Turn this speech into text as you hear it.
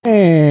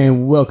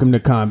welcome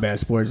to Combat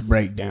Sports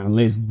Breakdown.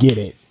 Let's get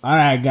it. All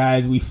right,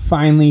 guys, we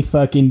finally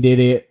fucking did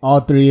it. All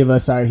three of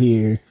us are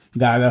here.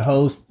 Got the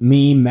host,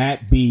 me,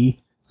 Matt B.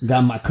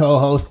 Got my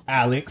co-host,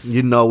 Alex.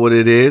 You know what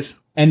it is.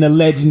 And the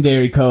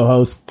legendary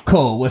co-host,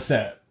 Cole. What's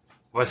up?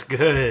 What's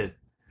good?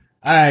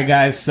 All right,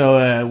 guys,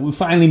 so we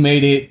finally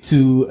made it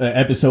to an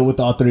episode with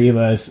all three of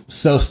us.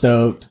 So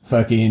stoked.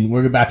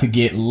 We're about to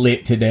get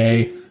lit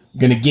today.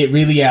 Gonna get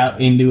really out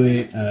into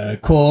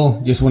it.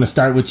 Cole, just want to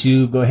start with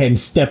you. Go ahead and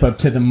step up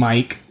to the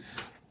mic.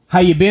 How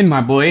you been,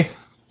 my boy?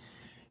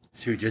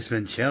 Shoot, just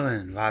been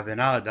chilling,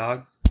 vibing out,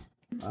 dog.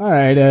 All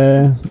right,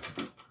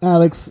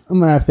 Alex,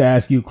 I'm gonna have to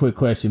ask you a quick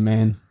question,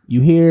 man.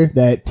 You hear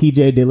that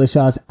TJ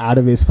Dillashaw's out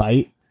of his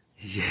fight?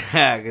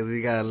 Yeah, because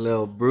he got a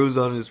little bruise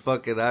on his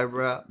fucking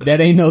eyebrow.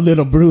 That ain't no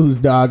little bruise,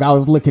 dog. I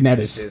was looking at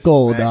his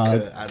skull,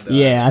 dog.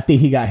 Yeah, I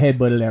think he got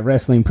headbutted at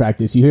wrestling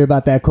practice. You hear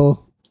about that,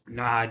 Cole?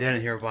 Nah, I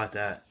didn't hear about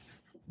that.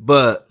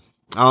 But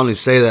I only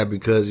say that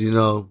because, you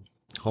know,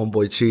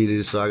 homeboy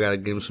cheated, so I got to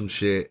give him some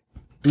shit.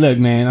 Look,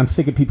 man, I'm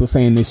sick of people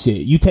saying this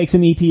shit. You take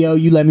some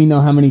EPO, you let me know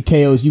how many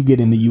KOs you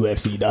get in the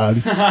UFC, dog.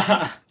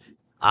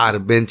 I'd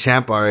have been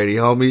champ already,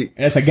 homie.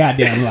 That's a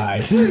goddamn lie.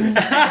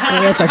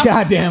 That's a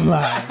goddamn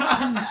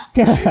lie.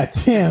 God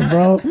damn,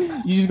 bro.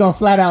 You just gonna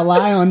flat out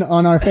lie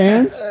on our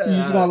fans? You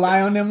just gonna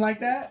lie on them like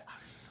that?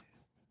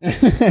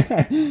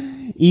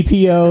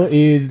 EPO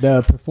is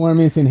the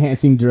performance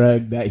enhancing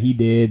drug that he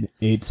did.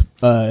 It's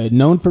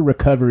known for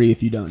recovery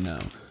if you don't know.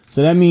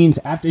 So that means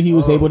after he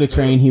was able to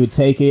train, he would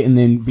take it and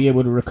then be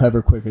able to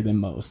recover quicker than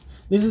most.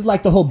 This is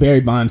like the whole Barry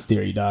Bonds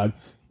theory, dog.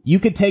 You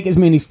could take as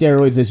many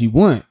steroids as you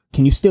want.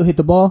 Can you still hit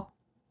the ball?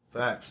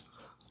 Facts.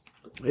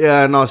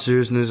 Yeah, in all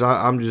seriousness,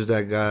 I'm just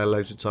that guy. I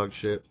like to talk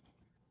shit.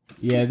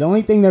 Yeah, the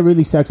only thing that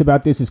really sucks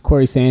about this is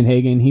Corey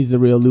Sandhagen. He's the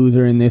real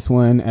loser in this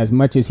one. As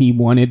much as he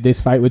wanted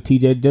this fight with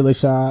TJ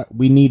Dillashaw,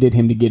 we needed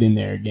him to get in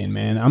there again,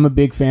 man. I'm a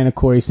big fan of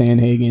Corey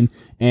Sandhagen,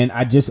 and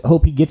I just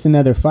hope he gets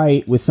another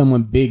fight with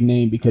someone big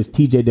name because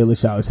TJ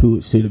Dillashaw is who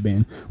it should have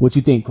been. What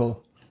you think,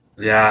 Cole?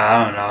 Yeah,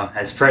 I don't know.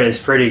 It's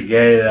pretty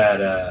gay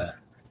that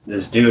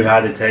this dude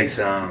had to take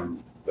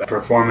some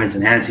performance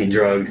enhancing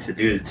drugs to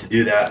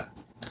do that.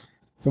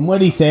 From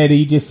what he said,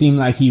 he just seemed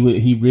like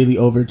he really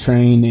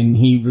overtrained and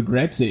he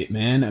regrets it,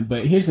 man.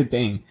 But here's the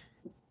thing.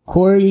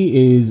 Corey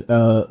is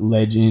a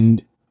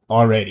legend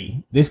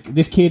already. This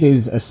kid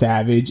is a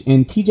savage,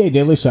 and TJ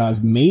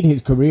Dillashaw's made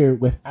his career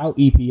without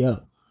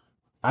EPO.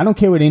 I don't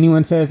care what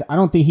anyone says. I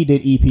don't think he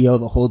did EPO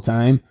the whole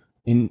time.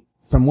 And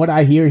from what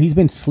I hear, he's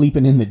been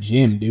sleeping in the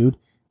gym, dude.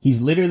 He's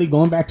literally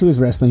going back to his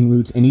wrestling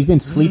roots, and he's been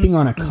sleeping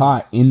on a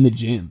cot in the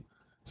gym.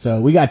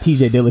 So we got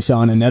TJ Dillashaw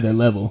on another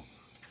level.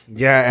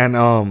 Yeah,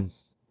 and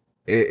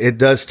it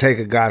does take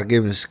a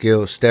God-given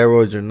skill.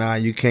 Steroids or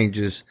not, you can't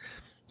just...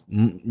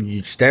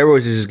 Steroids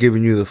is just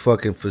giving you the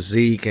fucking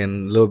physique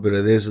and a little bit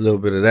of this, a little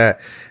bit of that.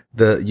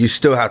 You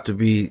still have to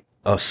be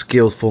a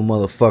skillful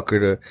motherfucker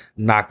to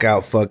knock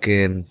out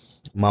fucking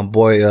my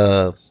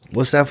boy,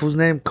 what's that fool's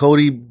name?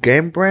 Cody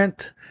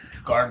Garbrandt?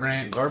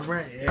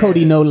 Garbrandt, yeah.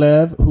 Cody No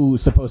Love,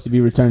 who's supposed to be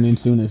returning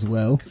soon as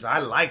well. Because I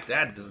like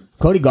that dude.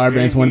 Cody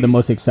Garbrandt's one of the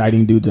most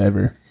exciting dudes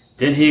ever.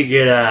 Didn't he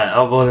get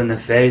elbowed in the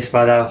face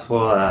by that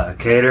fool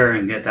Cater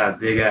and get that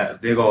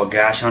big old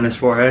gash on his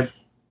forehead?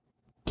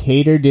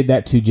 Cater did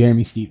that to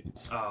Jeremy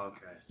Stevens. Oh,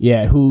 okay.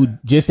 Yeah, who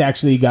just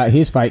actually got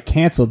his fight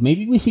canceled.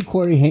 Maybe we see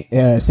Corey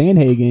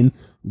Sandhagen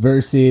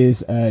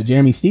versus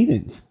Jeremy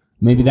Stevens.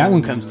 Maybe that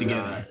one comes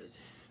together.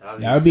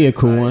 That would be a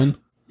cool one.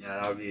 Yeah,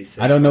 that would be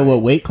sick. I don't know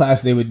what weight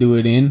class they would do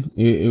it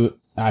in.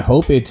 I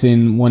hope it's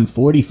in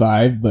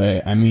 145,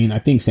 but I mean, I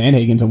think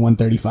Sandhagen's a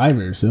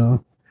 135er,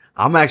 so.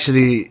 I'm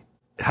actually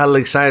hella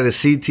excited to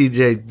see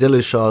TJ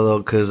Dillashaw though,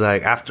 because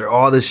like after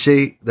all the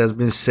shit that's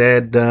been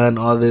said, done,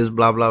 all this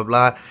blah blah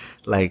blah,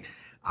 like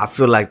I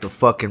feel like the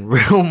fucking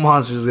real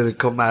monster is gonna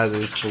come out of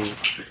this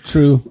fool.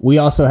 True. We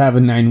also have a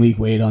 9-week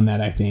wait on that.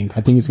 I think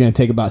it's gonna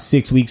take about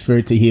 6 weeks for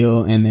it to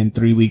heal, and then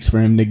 3 weeks for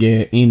him to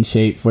get in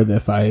shape for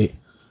the fight.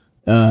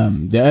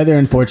 The other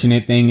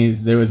unfortunate thing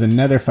is there was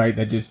another fight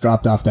that just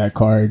dropped off that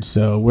card,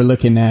 so we're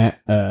looking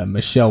at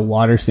Michelle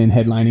Waterson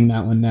headlining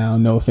that one now.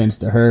 No offense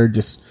to her,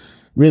 just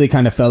really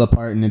kind of fell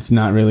apart, and it's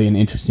not really an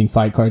interesting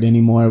fight card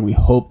anymore. We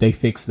hope they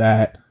fix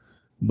that,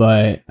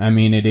 but I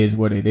mean, it is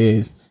what it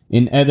is.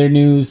 In other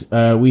news,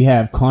 we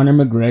have Conor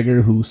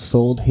McGregor, who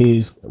sold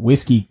his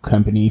whiskey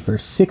company for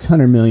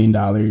 $600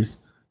 million.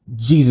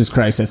 Jesus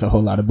Christ, that's a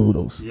whole lot of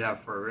boodles. Yeah,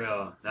 for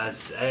real.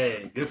 That's,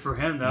 good for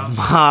him, though.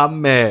 My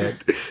man.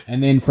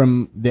 And then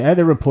from the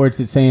other reports,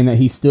 it's saying that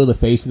he's still the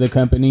face of the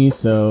company.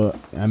 So,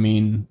 I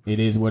mean, it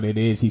is what it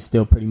is. He's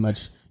still pretty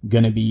much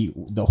going to be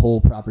the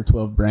whole Proper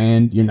 12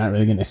 brand. You're not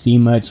really going to see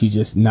much. He's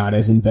just not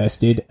as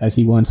invested as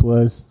he once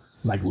was,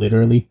 like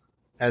literally.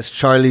 As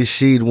Charlie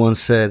Sheen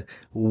once said,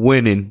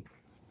 winning.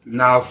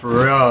 No,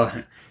 for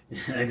real.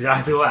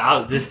 Exactly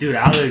what this dude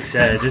Alex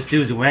said. This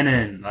dude's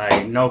winning.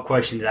 Like, no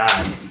questions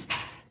asked.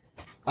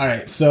 All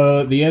right,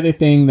 so the other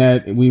thing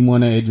that we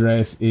want to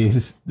address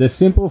is the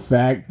simple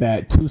fact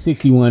that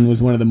 261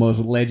 was one of the most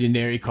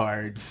legendary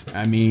cards.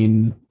 I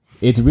mean,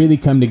 it's really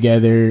come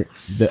together.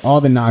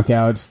 All the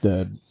knockouts,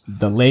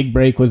 the leg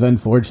break was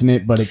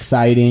unfortunate but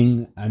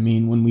exciting. I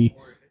mean, when we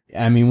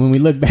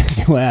look back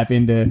at what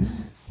happened to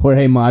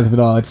Jorge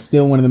Masvidal, it's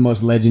still one of the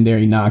most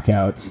legendary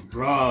knockouts.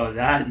 Bro,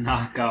 that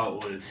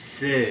knockout was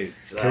sick.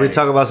 Can we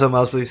talk about something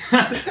else, please?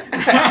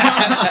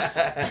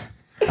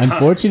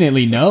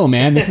 Unfortunately, no,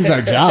 man. This is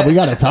our job. We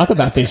got to talk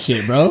about this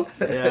shit, bro.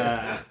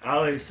 Yeah,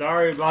 Alex,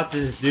 sorry about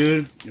this,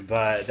 dude,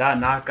 but that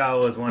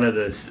knockout was one of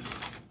the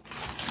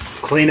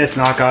cleanest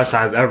knockouts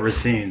I've ever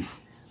seen.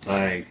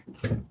 Like,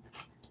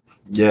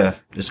 yeah,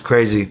 it's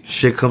crazy.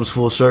 Shit comes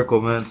full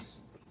circle, man.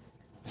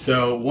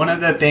 So one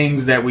of the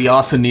things that we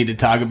also need to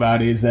talk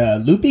about is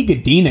Lupe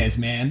Godinez,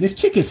 man. This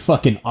chick is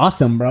fucking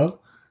awesome, bro.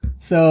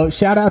 So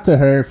shout out to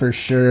her for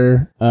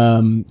sure.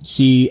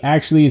 She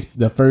actually is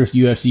the first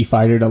UFC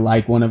fighter to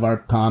like one of our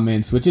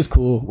comments, which is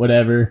cool.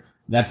 Whatever.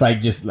 That's like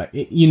just like,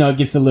 you know, it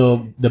gets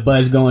the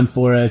buzz going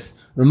for us.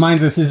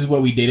 Reminds us this is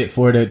what we did it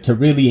for, to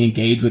really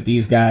engage with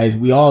these guys.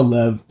 We all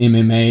love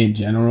MMA in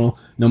general.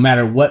 No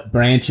matter what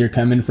branch you're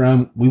coming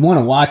from, we want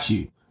to watch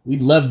you. We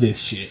love this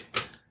shit.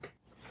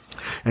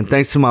 And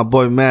thanks to my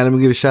boy, man, let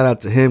me give a shout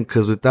out to him,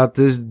 because without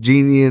this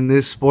genie in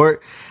this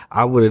sport,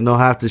 I wouldn't know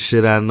half the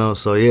shit I know.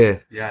 So, yeah.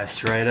 Yeah,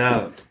 straight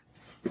up.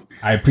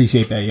 I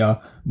appreciate that,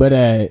 y'all.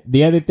 But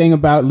the other thing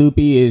about Lupe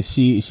is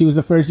she was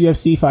the first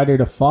UFC fighter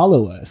to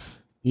follow us.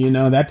 You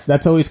know,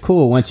 that's always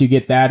cool. Once you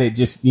get that, it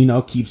just, you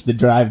know, keeps the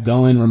drive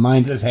going,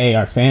 reminds us, hey,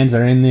 our fans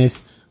are in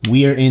this.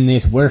 We are in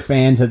this. We're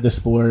fans of the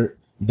sport.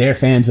 They're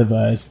fans of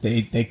us.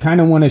 They kind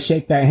of want to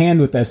shake that hand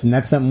with us. And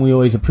that's something we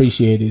always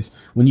appreciate, is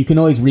when you can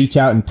always reach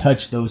out and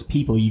touch those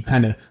people you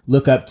kind of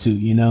look up to,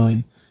 you know.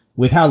 And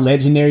with how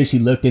legendary she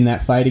looked in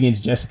that fight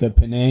against Jessica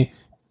Penne,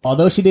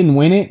 although she didn't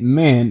win it,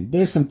 man,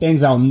 there's some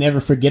things I'll never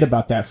forget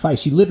about that fight.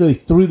 She literally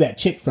threw that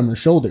chick from her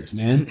shoulders,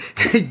 man.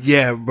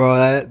 Yeah,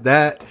 bro.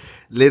 That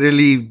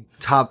literally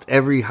topped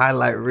every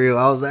highlight reel.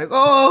 I was like,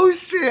 oh,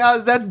 shit.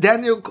 How's that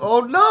Daniel?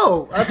 Oh,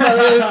 no. I thought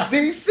it was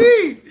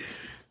DC.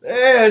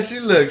 Yeah,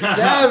 she looks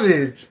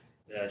savage.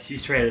 Yeah, she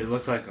straight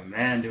looked like a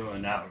man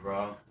doing that,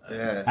 bro.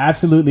 Yeah.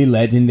 Absolutely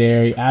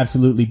legendary,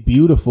 absolutely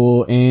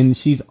beautiful, and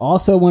she's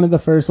also one of the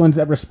first ones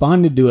that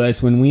responded to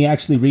us when we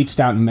actually reached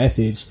out and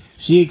messaged.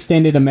 She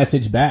extended a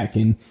message back,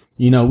 and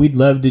you know, we'd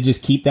love to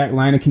just keep that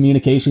line of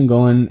communication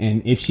going.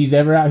 And if she's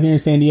ever out here in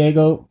San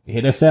Diego,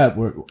 hit us up.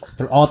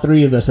 All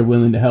three of us are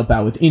willing to help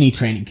out with any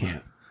training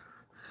camp.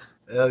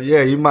 Hell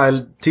yeah, you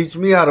might teach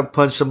me how to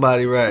punch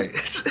somebody right.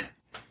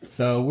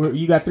 So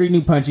you got 3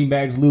 new punching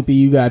bags, Lupe.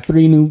 You got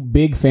 3 new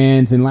big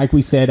fans. And like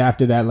we said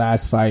after that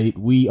last fight,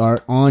 we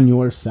are on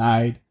your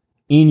side,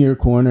 in your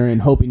corner,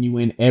 and hoping you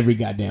win every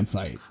goddamn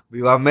fight.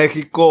 Viva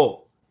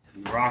Mexico.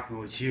 I'm rocking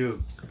with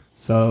you.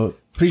 So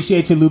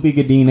appreciate you, Lupe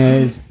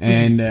Godinez.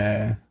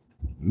 And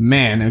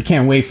man, I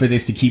can't wait for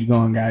this to keep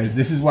going, guys.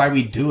 This is why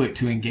we do it,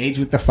 to engage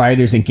with the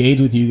fighters,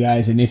 engage with you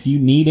guys. And if you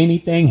need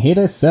anything, hit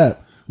us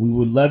up. We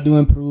would love to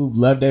improve,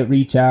 love to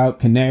reach out,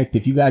 connect.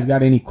 If you guys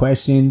got any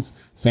questions,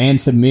 fan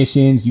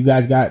submissions, you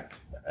guys got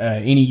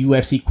any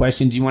UFC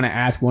questions you want to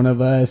ask one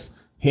of us,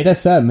 hit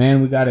us up, man.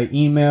 We got an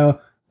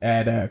email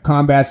at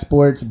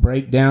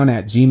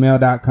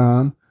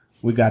combatsportsbreakdown@gmail.com.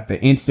 We got the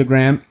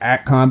Instagram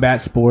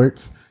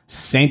 @combatsports.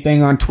 Same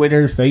thing on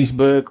Twitter,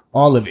 Facebook,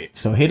 all of it.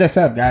 So hit us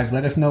up, guys.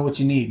 Let us know what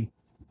you need.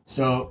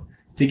 So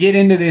to get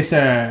into this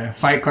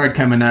fight card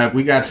coming up,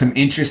 we got some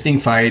interesting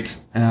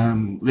fights.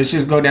 Let's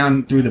just go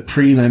down through the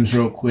prelims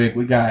real quick.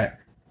 We got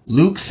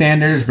Luke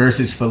Sanders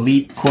versus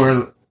Felipe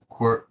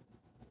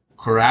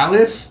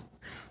Corrales.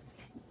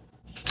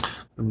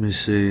 Let me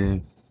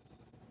see.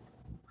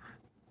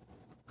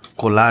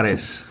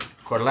 Colares.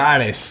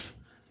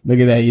 Look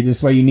at that.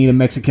 That's why you need a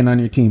Mexican on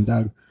your team,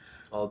 dog.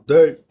 All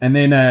day. And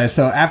then,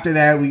 so after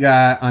that, we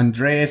got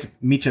Andreas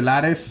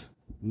Micheladas.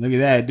 Look at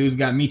that. Dude's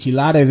got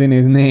Micheladas in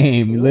his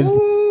name.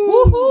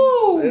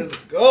 Woohoo! Let's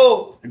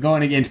go.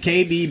 Going against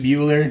KB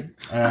Bueller.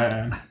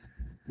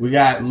 We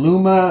got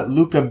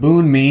Luca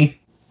Boonme.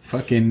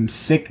 Fucking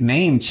sick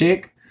name,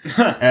 chick.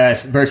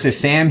 Versus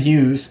Sam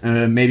Hughes.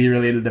 Maybe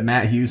related to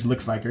Matt Hughes.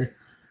 Looks like her.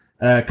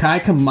 Kai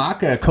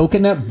Kamaka.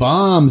 Coconut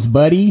Bombs,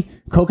 buddy.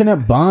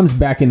 Coconut Bombs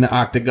back in the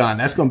octagon.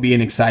 That's going to be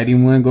an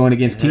exciting one, going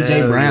against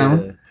TJ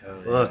Brown. Yeah.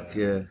 Fuck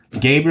yeah.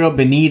 Gabriel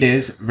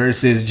Benitez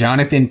versus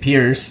Jonathan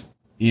Pierce.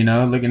 You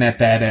know, looking at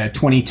that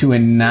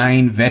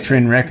 22-9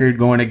 veteran record,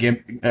 going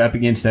up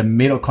against a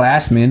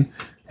middle-classman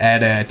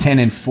at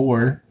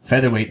 10-4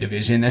 featherweight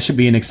division. That should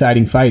be an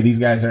exciting fight. These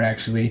guys are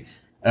actually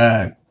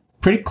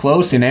pretty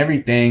close in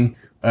everything.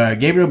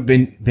 Gabriel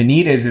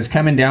Benitez is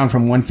coming down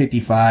from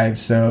 155,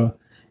 so,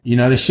 you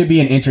know, this should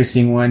be an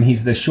interesting one.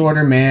 He's the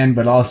shorter man,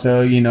 but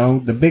also, you know,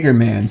 the bigger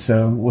man,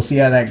 so we'll see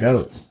how that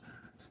goes.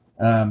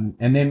 And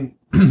then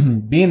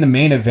being the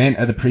main event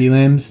of the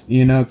prelims,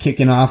 you know,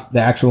 kicking off the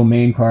actual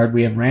main card,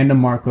 we have Random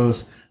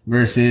Marcos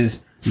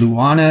versus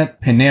Luana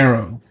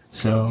Pinheiro.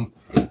 So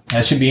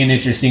that should be an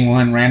interesting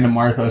one. Random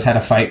Marcos had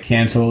a fight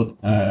canceled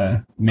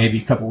maybe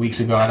a couple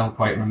weeks ago. I don't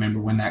quite remember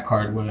when that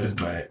card was,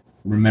 but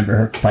remember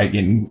her fight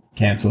getting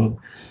canceled.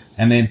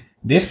 And then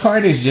This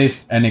card is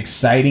just an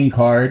exciting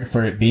card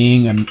for it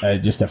being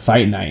just a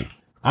fight night.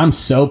 I'm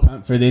so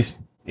pumped for this.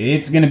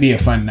 It's going to be a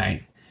fun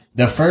night.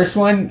 The first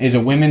one is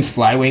a women's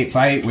flyweight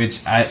fight, which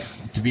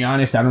to be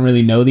honest, I don't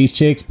really know these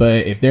chicks,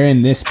 but if they're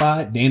in this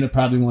spot, Dana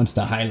probably wants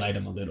to highlight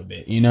them a little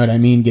bit. You know what I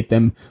mean? Get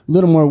them a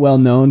little more well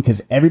known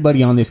because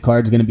everybody on this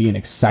card is going to be an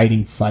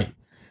exciting fight.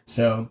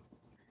 So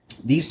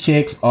these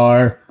chicks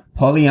are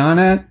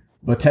Poliana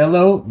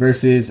Botelho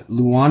versus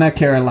Luana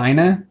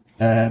Carolina.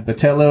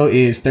 Botelho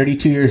is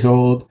 32 years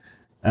old,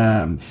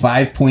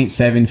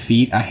 5.7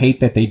 feet. I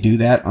hate that they do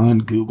that on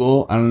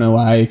Google. I don't know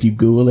why. If you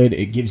Google it,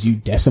 it gives you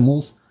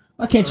decimals.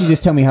 Why can't you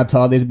just tell me how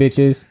tall this bitch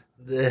is?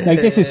 Like,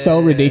 this is so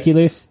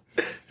ridiculous.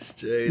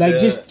 Like,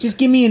 just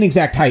give me an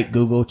exact height,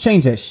 Google.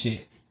 Change that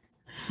shit.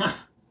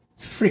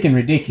 It's freaking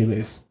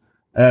ridiculous.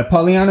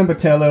 Poliana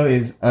Botelho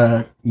is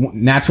a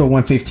natural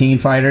 115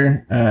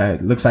 fighter.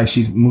 Looks like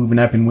she's moving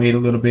up in weight a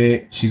little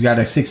bit. She's got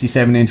a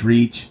 67-inch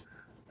reach.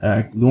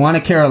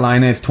 Luana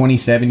Carolina is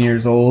 27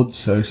 years old,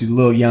 so she's a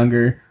little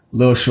younger, a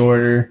little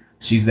shorter.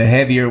 She's the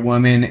heavier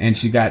woman, and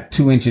she's got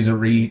 2 inches of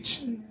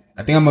reach.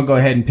 I think I'm going to go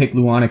ahead and pick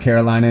Luana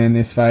Carolina in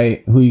this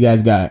fight. Who you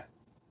guys got?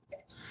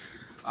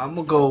 I'm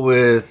going to go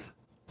with...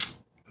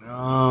 you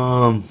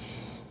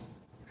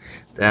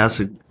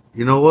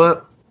know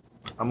what?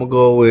 I'm going to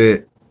go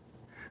with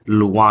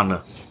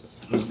Luana.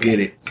 Let's get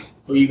it.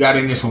 Who you got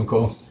in this one,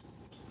 Cole?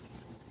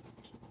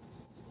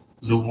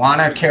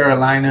 Luana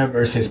Carolina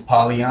versus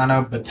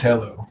Poliana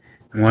Botelho.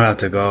 I'm going to have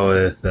to go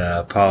with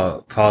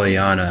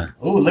Poliana.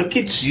 Oh, look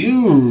at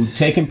you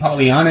taking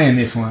Poliana in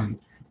this one.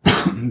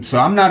 So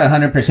I'm not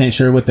 100%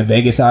 sure what the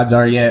Vegas odds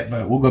are yet,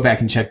 but we'll go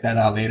back and check that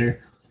out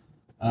later.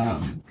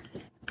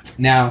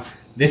 Now,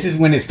 this is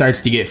when it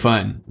starts to get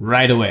fun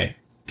right away.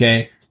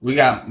 Okay, we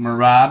got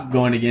Merab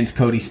going against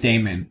Cody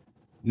Stamann.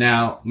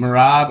 Now,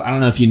 Merab, I don't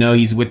know if you know,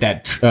 he's with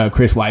that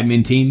Chris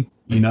Weidman team.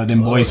 You know,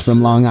 them boys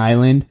from Long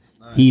Island.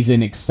 Nice. He's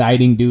an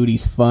exciting dude.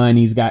 He's fun.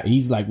 He's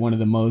like one of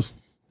the most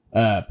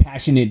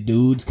passionate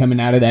dudes coming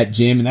out of that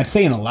gym. And that's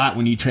saying a lot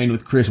when you train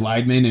with Chris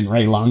Weidman and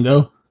Ray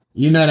Longo.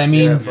 You know what I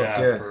mean?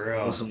 Yeah, for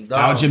real.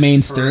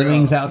 Aljamain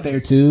Sterling's out there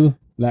too.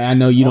 Like, I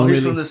know you don't he's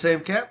really... from the same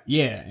camp?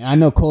 Yeah. I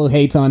know Cole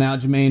hates on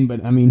Aljamain,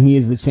 but I mean, he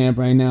is the champ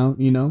right now.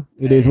 You know,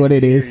 it is what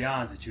it is. Peter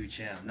Yan's the true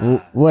champ.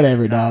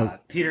 Whatever, dog.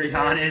 Peter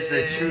Yan is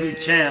the true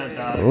champ,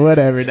 dog.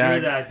 Whatever, Screw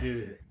dog. that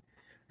dude.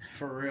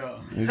 For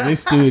real.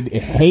 This dude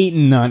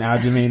hating on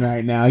Aljamain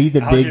right now. He's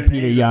a big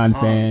Peter Yan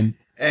fan.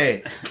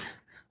 Hey,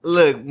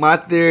 look, my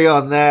theory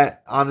on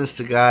that, honest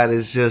to God,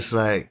 is just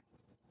like,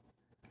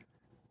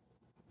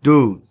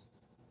 dude,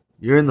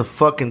 you're in the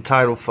fucking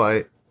title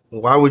fight.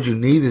 Why would you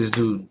need this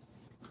dude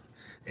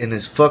in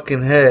his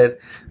fucking head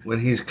when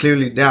he's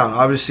clearly down?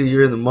 Obviously,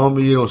 you're in the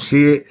moment, you don't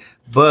see it,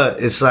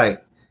 but it's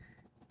like,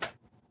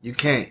 you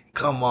can't.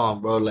 Come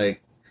on, bro.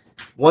 Like,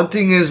 one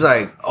thing is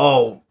like,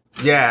 oh,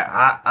 yeah,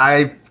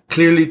 I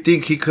clearly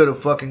think he could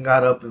have fucking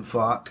got up and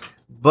fought,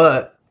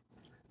 but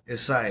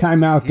it's like,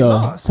 time out though.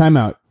 Lost. Time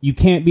out. You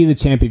can't be the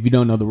champ if you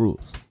don't know the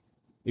rules.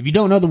 If you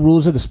don't know the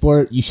rules of the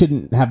sport, you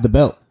shouldn't have the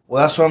belt.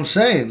 Well, that's what I'm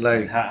saying.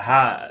 Like,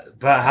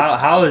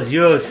 how is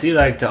UFC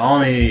like the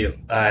only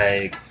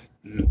like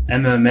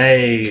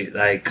MMA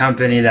like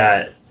company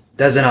that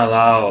doesn't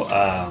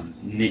allow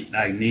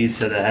knees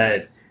to the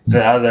head?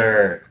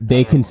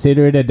 They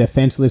consider it a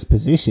defenseless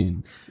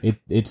position.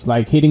 It's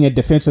like hitting a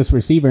defenseless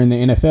receiver in the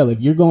NFL.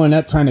 If you're going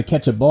up trying to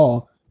catch a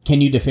ball, can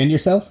you defend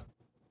yourself?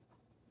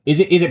 Is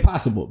it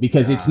possible?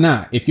 Because it's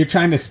not. If you're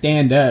trying to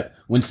stand up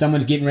when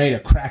someone's getting ready to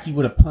crack you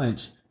with a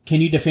punch,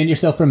 can you defend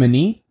yourself from a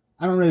knee?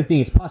 I don't really think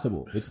it's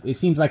possible. It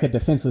seems like a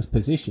defenseless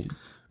position.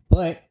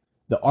 But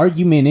the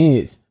argument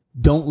is,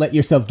 don't let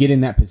yourself get in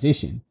that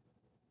position.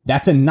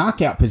 That's a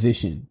knockout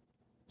position.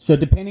 So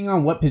depending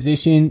on what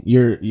position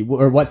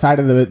or what side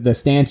of the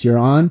stance you're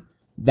on,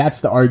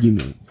 that's the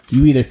argument.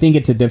 You either think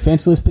it's a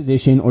defenseless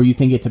position or you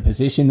think it's a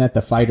position that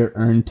the fighter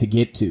earned to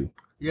get to.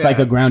 Yeah. It's like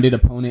a grounded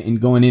opponent and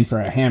going in for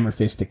a hammer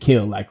fist to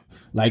kill.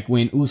 Like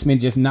when Usman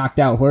just knocked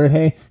out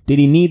Jorge. Did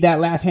he need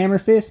that last hammer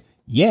fist?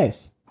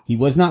 Yes. He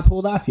was not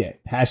pulled off yet.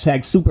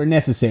 # super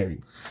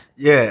necessary.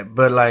 Yeah,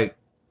 but like,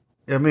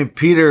 I mean,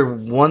 Peter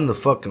won the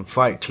fucking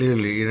fight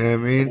clearly. You know what I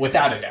mean?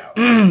 Without a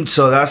doubt.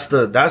 So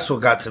that's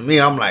what got to me.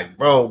 I'm like,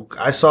 bro,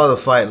 I saw the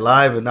fight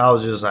live and I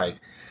was just like,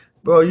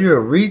 bro,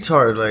 you're a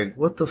retard. Like,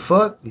 what the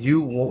fuck?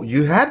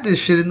 You had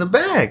this shit in the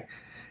bag,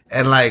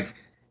 and like,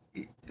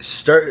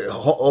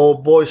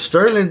 old boy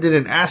Sterling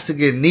didn't ask to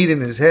get kneed in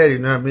his head. You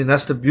know what I mean?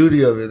 That's the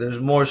beauty of it. There's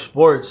more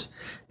sports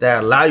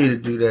that allow you to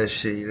do that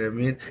shit. You know what I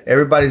mean?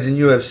 Everybody's in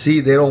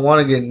UFC. They don't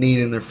want to get kneed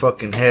in their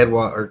fucking head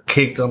or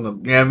kicked on the. You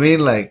know what I mean?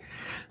 Like,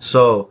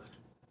 so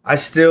I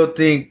still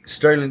think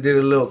Sterling did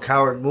a little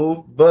coward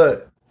move,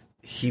 but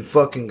he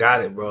fucking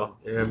got it, bro.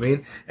 You know what I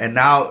mean? And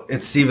now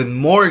it's even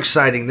more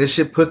exciting. This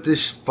shit put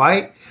this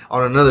fight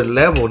on another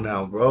level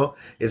now, bro.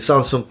 It's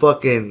on some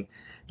fucking,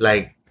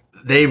 like,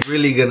 they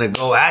really gonna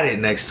go at it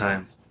next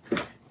time.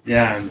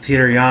 Yeah, and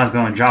Peter Yan's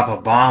gonna drop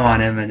a bomb on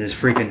him and just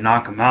freaking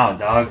knock him out,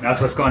 dog. That's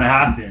what's gonna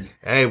happen.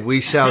 Hey, we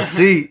shall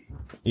see.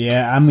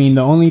 Yeah, I mean,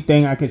 the only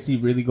thing I could see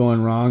really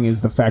going wrong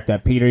is the fact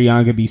that Peter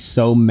Yan could be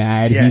so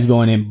mad he's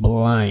going in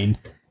blind.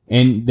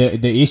 And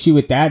the issue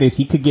with that is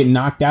he could get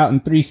knocked out in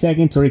 3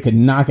 seconds, or he could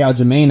knock out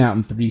Jermaine out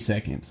in 3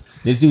 seconds.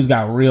 This dude's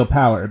got real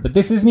power. But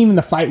this isn't even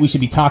the fight we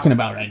should be talking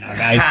about right now,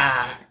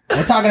 guys.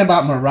 We're talking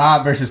about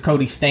Merab versus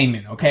Cody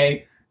Stamann,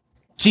 okay?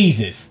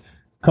 Jesus.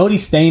 Cody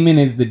Stamann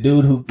is the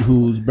dude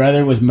whose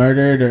brother was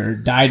murdered or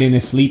died in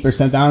his sleep or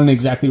something. I don't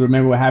exactly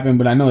remember what happened,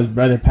 but I know his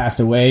brother passed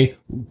away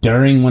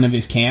during one of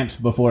his camps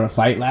before a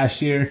fight last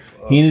year.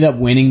 He ended up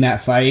winning that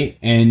fight,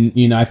 and,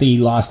 you know, I think he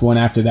lost one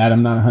after that.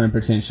 I'm not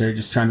 100% sure,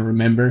 just trying to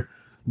remember.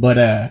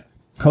 But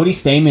Cody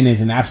Stamann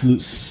is an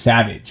absolute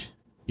savage.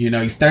 You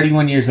know, he's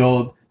 31 years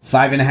old,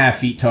 5.5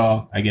 feet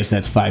tall. I guess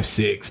that's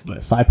 5'6",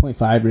 but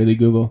 5.5, really,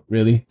 Google?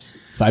 Really?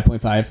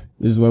 5.5?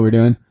 This is what we're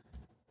doing?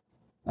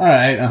 All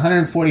right,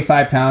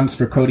 145 pounds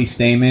for Cody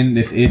Stamann.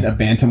 This is a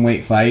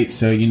bantamweight fight,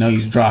 so, you know,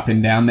 he's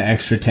dropping down the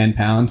extra 10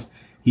 pounds.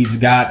 He's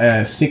got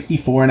a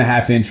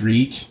 64.5-inch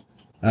reach.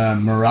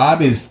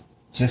 Merab is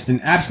just an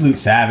absolute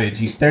savage.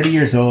 He's 30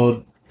 years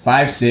old,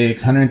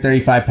 5'6",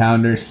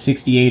 135-pounder,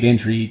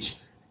 68-inch reach.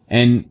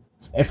 And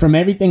from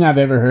everything I've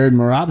ever heard,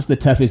 Merab's the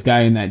toughest guy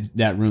in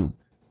that room.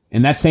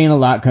 And that's saying a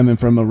lot coming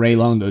from a Ray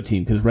Longo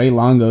team, because Ray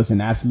Longo is an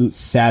absolute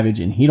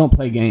savage, and he don't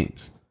play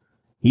games.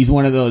 He's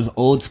one of those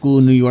old school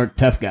New York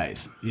tough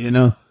guys, you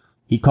know?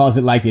 He calls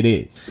it like it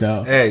is.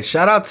 So hey,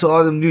 shout out to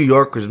all them New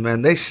Yorkers,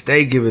 man. They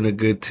stay giving a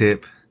good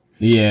tip.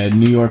 Yeah,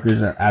 New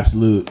Yorkers are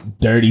absolute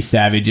dirty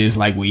savages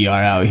like we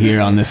are out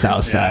here on the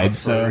South Side.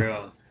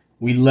 So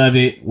we love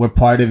it. We're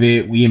part of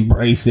it. We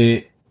embrace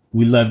it.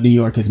 We love New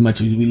York as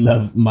much as we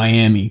love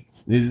Miami.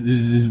 This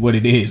is what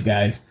it is,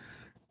 guys.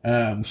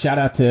 Shout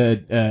out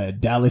to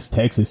Dallas,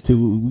 Texas,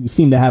 too. We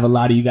seem to have a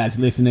lot of you guys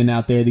listening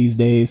out there these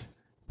days.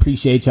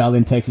 Appreciate y'all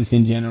in Texas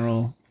in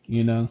general,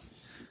 you know.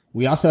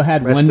 We also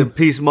had Rest in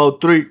peace, Mo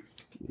 3.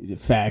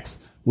 Facts.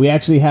 We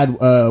actually had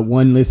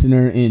one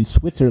listener in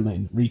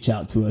Switzerland reach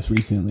out to us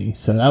recently,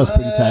 so that was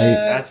pretty tight.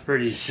 That's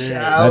pretty sick.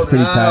 That's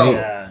pretty tight.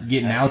 Yeah,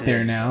 Getting out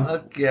there now.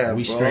 Fuck yeah,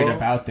 we bro. straight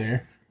up out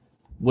there.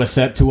 What's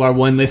up to our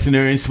one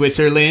listener in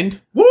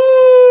Switzerland?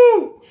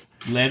 Woo!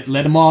 Let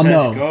them all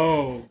know. Let's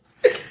go.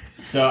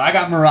 So I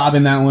got Merab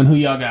in that one. Who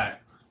y'all got?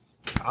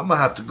 I'm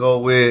gonna have to go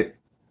with.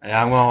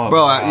 Yeah, I'm going with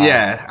Bro,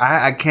 Merab.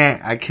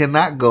 I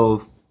cannot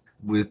go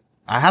with.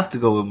 I have to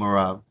go with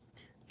Merab.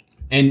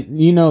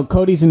 And, you know,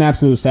 Cody's an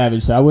absolute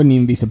savage, so I wouldn't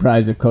even be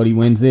surprised if Cody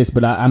wins this,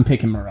 but I'm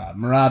picking Merab.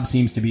 Merab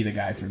seems to be the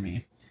guy for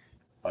me.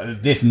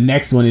 This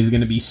next one is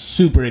going to be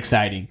super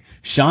exciting.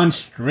 Sean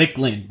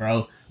Strickland,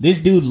 bro.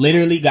 This dude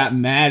literally got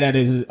mad at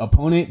his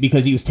opponent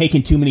because he was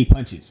taking too many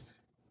punches.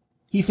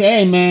 He said,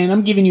 hey, man,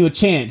 I'm giving you a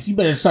chance. You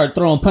better start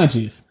throwing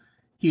punches.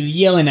 He was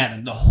yelling at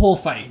him the whole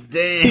fight.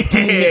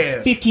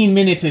 Damn. 15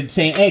 minutes of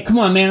saying, hey, come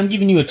on, man, I'm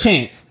giving you a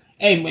chance.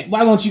 Hey,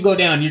 why won't you go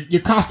down?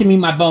 You're costing me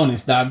my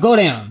bonus, dog. Go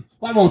down.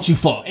 Why won't you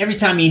fall? Every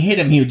time he hit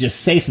him, he would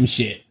just say some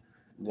shit.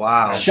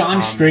 Wow.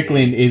 Sean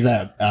Strickland is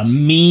a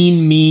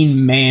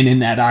mean man in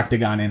that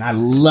octagon, and I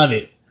love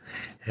it.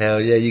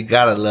 Hell yeah, you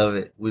gotta love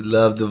it. We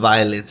love the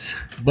violence.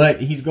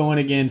 But he's going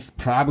against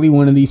probably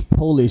one of these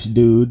Polish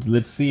dudes.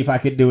 Let's see if I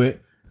could do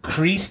it.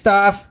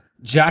 Krzysztof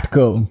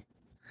Jotko.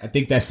 I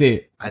think that's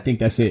it.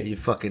 You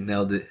fucking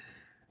nailed it.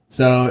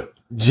 So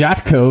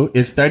Jotko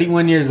is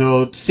 31 years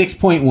old,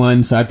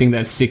 6.1, so I think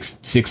that's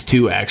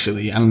 6'2",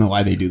 actually. I don't know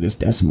why they do this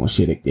decimal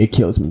shit. It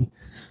kills me.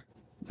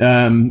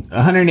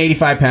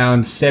 185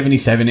 pounds,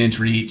 77-inch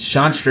reach.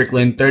 Sean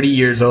Strickland, 30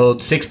 years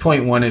old,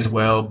 6.1 as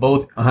well.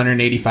 Both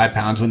 185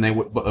 pounds when they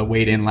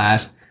weighed in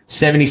last.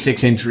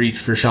 76-inch reach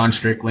for Sean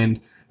Strickland.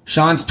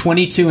 Sean's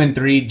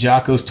 22-3,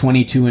 Jotko's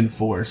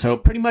 22-4. So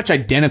pretty much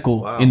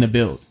identical in the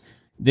build.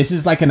 This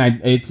is like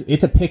it's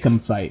a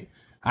pick'em fight.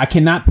 I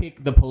cannot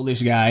pick the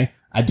Polish guy.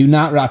 I do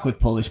not rock with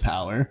Polish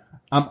power.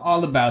 I'm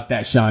all about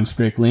that Sean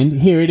Strickland.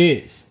 Here it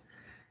is.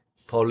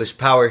 Polish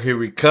power, here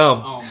we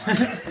come. Oh my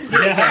God.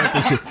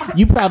 Yeah,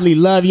 you probably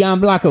love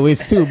Jan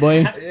Blachowicz too,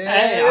 boy.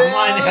 Hey, I'm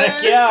on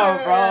heck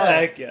yeah, bro.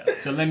 Heck yeah.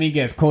 So let me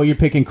guess. Cole, you're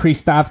picking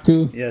Krzysztof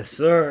too? Yes,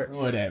 sir.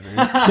 Whatever.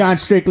 Sean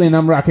Strickland,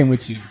 I'm rocking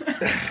with you.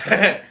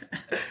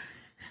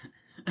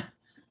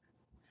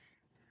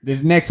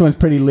 This next one's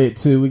pretty lit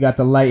too. We got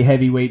the light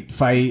heavyweight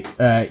fight.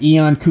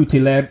 Ion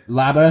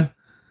Cutelaba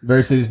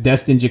versus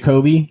Dustin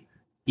Jacoby.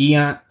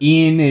 Ian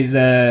is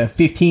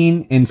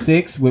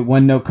 15-6 with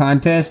 1 no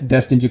contest.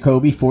 Dustin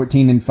Jacoby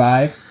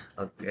 14-5.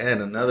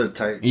 Again, another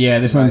tight. Yeah,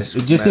 this one's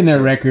just in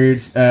their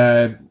records.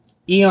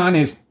 Ion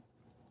is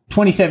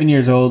 27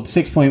 years old,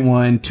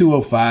 6.1,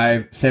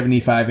 205,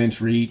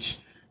 75-inch reach.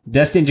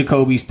 Dustin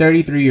Jacoby's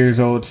 33 years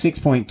old,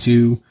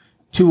 6.2,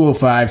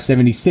 205,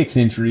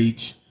 76-inch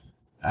reach.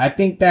 I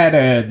think that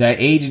that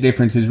age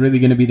difference is really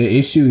going to be the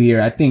issue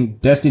here. I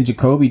think Dustin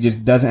Jacoby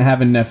just doesn't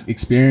have enough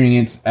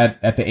experience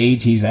at the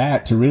age he's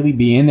at to really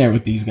be in there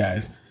with these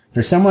guys.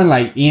 For someone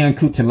like Ion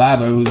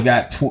Cutelaba, who's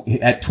got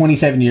at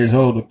 27 years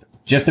old with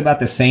just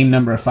about the same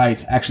number of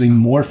fights, actually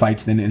more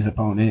fights than his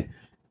opponent,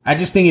 I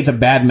just think it's a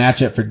bad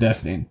matchup for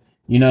Dustin.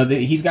 You know,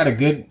 he's got a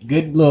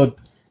good little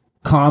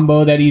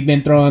combo that he's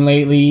been throwing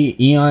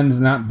lately. Eon's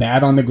not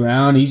bad on the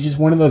ground. He's just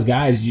one of those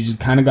guys you just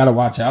kind of got to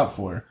watch out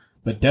for.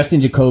 But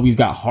Dustin Jacoby's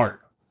got heart.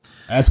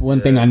 That's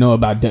one thing I know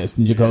about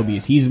Dustin Jacoby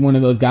is he's one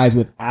of those guys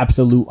with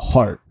absolute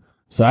heart.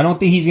 So I don't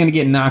think he's going to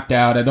get knocked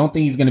out. I don't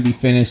think he's going to be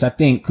finished. I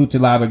think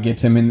Cutelaba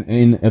gets him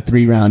in a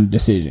 3-round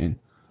decision.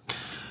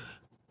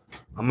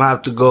 I'm going to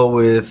have to go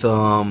with,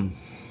 on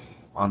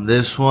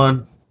this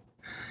one,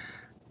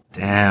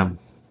 damn.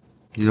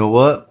 You know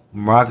what?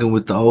 I'm rocking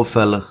with the old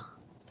fella,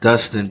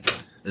 Dustin.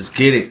 Let's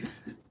get it.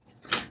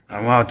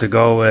 I'm about to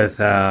go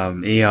with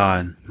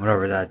Eon,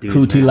 whatever that dude's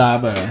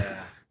Cutelaba. Yeah.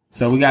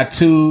 So we got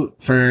 2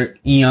 for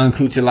Eon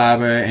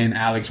Cutelaba and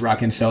Alex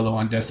rocking solo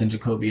on Dustin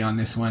Jacoby on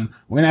this one.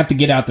 We're going to have to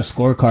get out the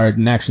scorecard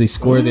and actually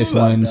score this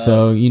one.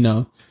 So,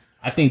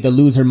 I think the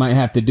loser might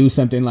have to do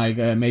something like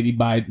maybe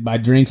buy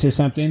drinks or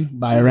something,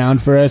 buy a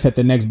round for us at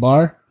the next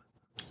bar.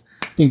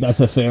 I think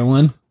that's a fair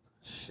one.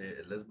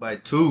 Shit, let's buy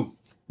 2.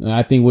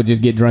 I think we'll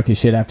just get drunk as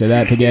shit after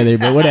that together,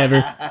 but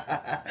whatever.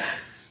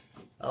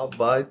 I'll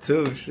buy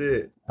 2,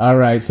 shit. All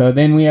right, so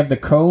then we have the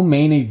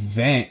co-main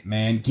event,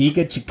 man.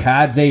 Giga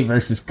Chikadze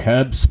versus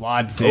Cub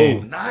Swanson. Oh,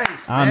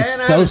 nice, man. I'm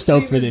so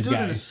stoked for this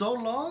guy. In so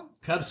long?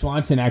 Cub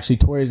Swanson actually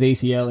tore his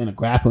ACL in a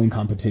grappling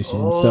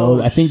competition.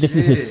 So I think this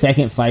is his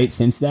second fight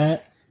since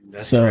that.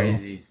 That's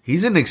crazy.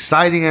 He's an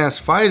exciting-ass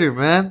fighter,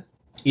 man.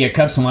 Yeah,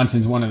 Cub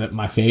Swanson's one of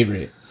my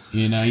favorite.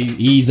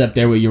 He's up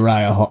there with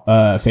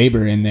Uriah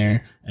Faber in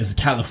there as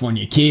the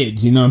California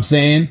kids. You know what I'm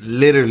saying?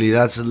 Literally,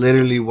 that's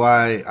literally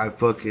why I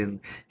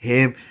fucking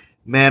him.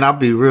 Man, I'll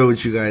be real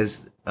with you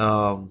guys.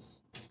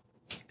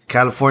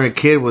 California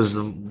Kid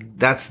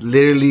that's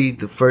literally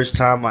the first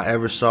time I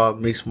ever saw a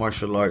mixed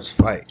martial arts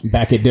fight.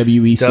 Back at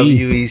WEC.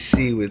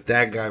 WEC with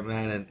that guy,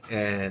 man.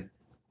 And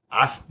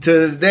I, to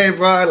this day,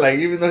 bro, like,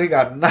 even though he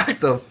got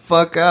knocked the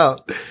fuck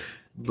out.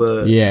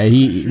 But yeah,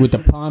 he with the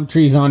palm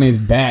trees on his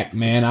back,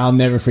 man. I'll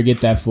never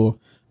forget that fool.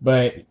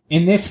 But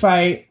in this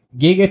fight,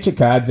 Giga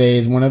Chikadze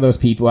is one of those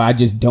people I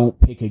just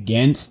don't pick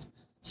against.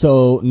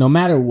 So no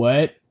matter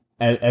what,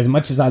 as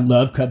much as I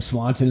love Cub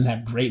Swanson and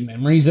have great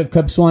memories of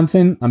Cub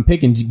Swanson, I'm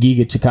picking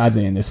Giga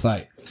Chikadze in this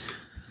fight.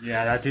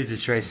 Yeah, that dude's a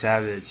straight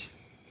savage.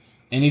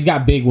 And he's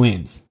got big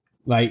wins.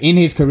 Like, in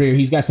his career,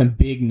 he's got some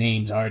big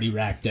names already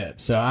racked up.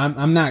 So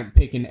I'm not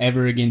picking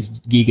ever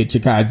against Giga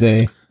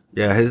Chikadze.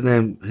 yeah, his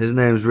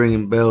name's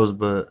ringing bells,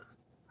 but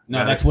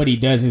No, that's what he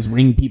does is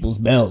ring people's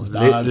bells,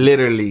 dog.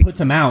 literally Puts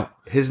them out.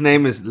 his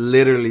name is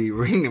literally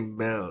ringing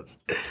bells.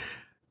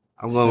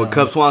 I'm going with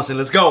Cub Swanson.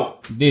 Let's go.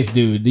 This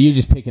dude, you're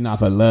just picking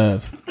off of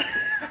love.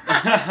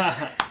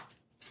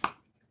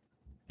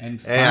 And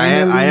Hey,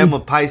 I am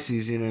a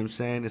Pisces, you know what I'm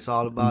saying? It's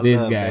all about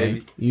this love, guy.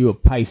 baby. You a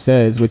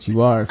Pisces, what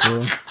you are,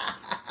 fool.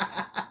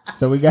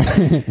 So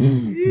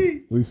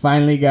we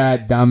finally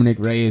got Dominic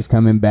Reyes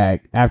coming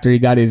back after he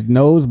got his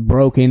nose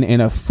broken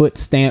and a foot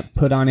stamp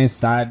put on his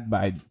side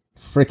by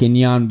freaking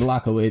Jan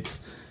Blachowicz.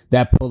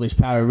 That Polish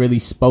power really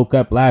spoke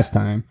up last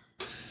time.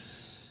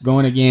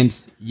 Going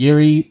against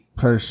Yuri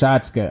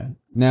Prochazka.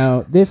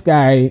 Now, this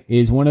guy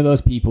is one of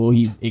those people.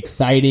 He's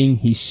exciting.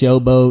 He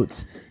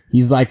showboats.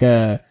 He's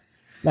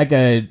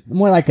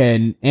more like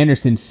an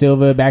Anderson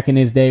Silva back in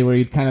his day where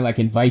he'd kind of like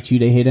invite you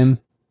to hit him.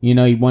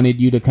 He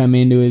wanted you to come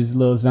into his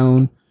little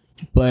zone.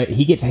 But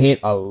he gets hit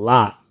a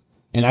lot.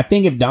 And I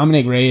think if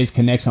Dominic Reyes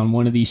connects on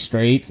one of these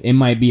straights, it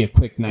might be a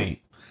quick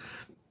night.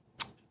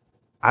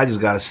 I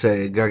just got to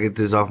say, got to get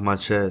this off my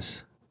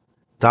chest.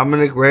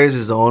 Dominic Reyes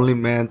is the only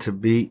man to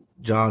beat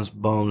John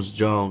Bones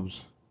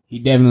Jones. He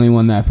definitely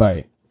won that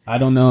fight. I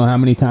don't know how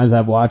many times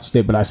I've watched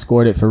it, but I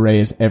scored it for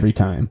Reyes every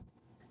time.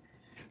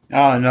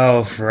 I don't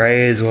know if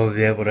Reyes will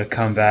be able to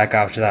come back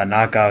after that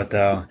knockout,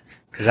 though,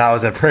 because that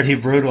was a pretty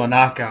brutal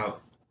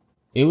knockout.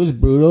 It was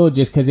brutal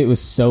just because it was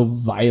so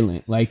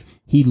violent. Like,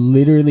 he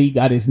literally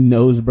got his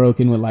nose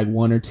broken with like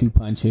 1 or 2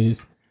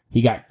 punches.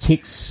 He got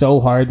kicked so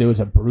hard there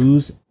was a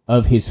bruise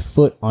of his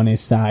foot on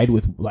his side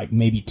with like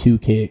maybe 2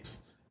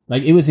 kicks.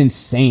 Like, it was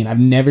insane.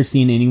 I've never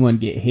seen anyone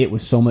get hit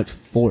with so much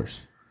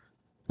force.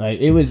 Like,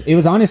 it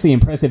was honestly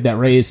impressive that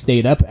Reyes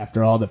stayed up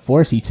after all the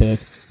force he took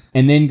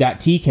and then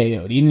got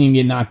TKO'd. He didn't even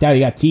get knocked out.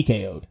 He got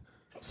TKO'd.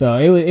 So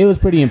it was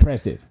pretty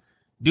impressive.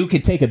 Dude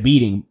could take a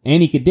beating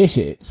and he could dish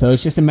it. So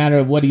it's just a matter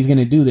of what he's going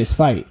to do this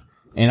fight.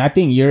 And I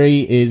think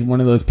Yuri is one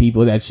of those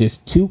people that's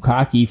just too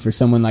cocky for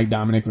someone like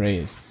Dominic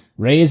Reyes.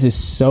 Reyes is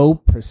so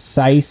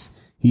precise.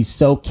 He's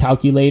so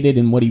calculated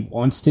in what he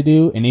wants to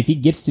do. And if he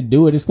gets to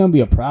do it, it's going to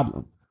be a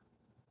problem.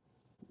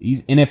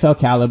 He's NFL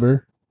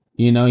caliber.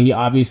 He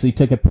obviously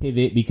took a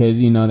pivot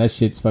because, that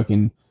shit's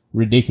fucking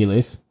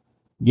ridiculous.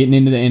 Getting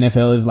into the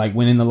NFL is like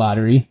winning the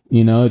lottery.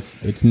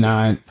 It's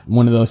not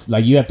one of those,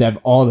 like, you have to have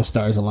all the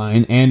stars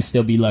align and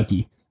still be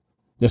lucky.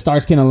 The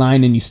stars can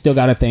align and you still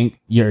got to thank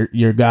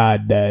your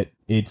God that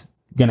it's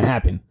going to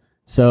happen.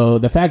 So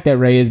the fact that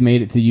Reyes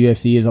made it to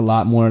UFC is a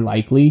lot more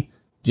likely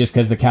just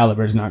because the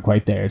caliber is not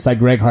quite there. It's like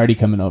Greg Hardy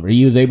coming over.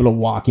 He was able to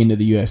walk into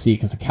the UFC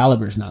because the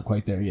caliber is not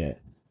quite there yet.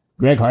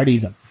 Greg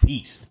Hardy's a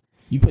beast.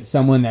 You put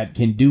someone that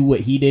can do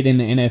what he did in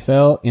the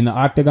NFL in the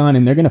octagon,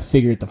 and they're gonna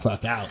figure it the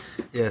fuck out.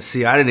 Yeah,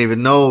 see, I didn't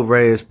even know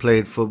Reyes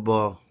played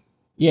football.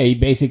 Yeah, he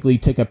basically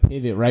took a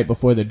pivot right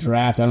before the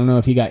draft. I don't know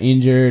if he got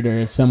injured or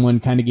if someone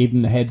kind of gave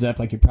him the heads up,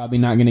 like you're probably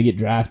not gonna get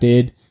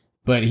drafted.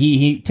 But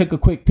he took a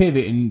quick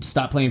pivot and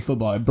stopped playing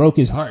football. It broke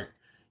his heart.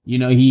 You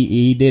know,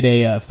 he did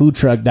a Food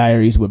Truck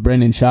Diaries with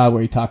Brendan Shaw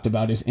where he talked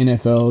about his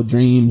NFL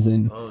dreams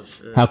and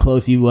how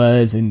close he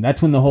was. And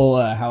that's when the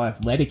whole how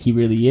athletic he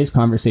really is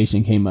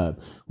conversation came up.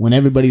 When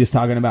everybody was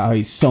talking about how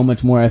he's so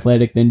much more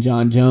athletic than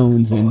John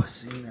Jones. And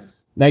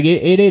like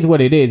it is what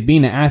it is.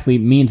 Being an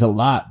athlete means a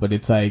lot, but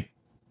it's like,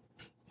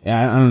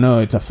 I don't know.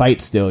 It's a fight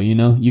still, you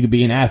know? You could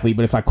be an athlete,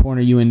 but if I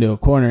corner you into a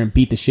corner and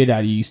beat the shit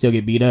out of you, you still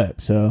get beat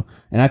up. So,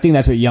 and I think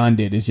that's what Jan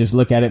did, is just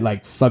look at it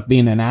like, fuck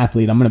being an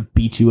athlete. I'm going to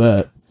beat you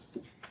up.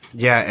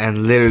 Yeah,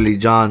 and literally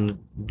John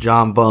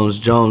Bones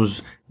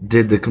Jones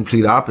did the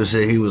complete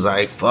opposite. He was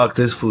like, fuck,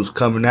 this fool's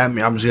coming at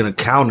me. I'm just going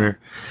to counter.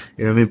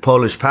 You know what I mean?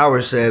 Polish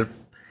Power said,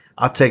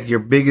 I'll take your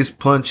biggest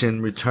punch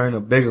and return a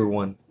bigger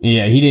one.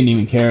 Yeah, he didn't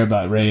even care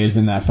about Reyes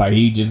in that fight.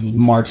 He just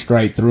marched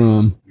right through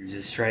him. You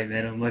just straight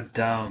made him look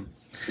dumb.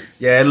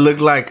 Yeah, it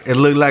looked like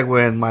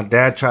when my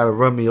dad tried to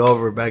run me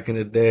over back in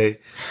the day.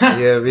 You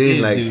know what I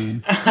mean?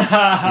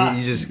 Like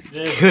you just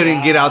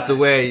couldn't get out the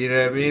way. You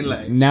know what I mean?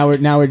 Like now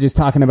we're just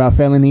talking about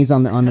felonies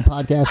on the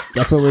podcast.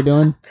 That's what we're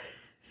doing.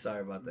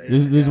 Sorry about that.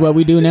 This is what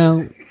we do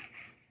now.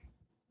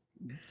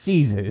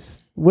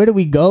 Jesus, where do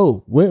we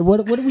go?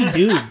 What do we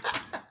do?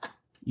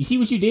 You see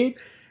what you did?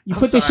 You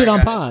put this shit on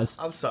pause.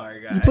 I'm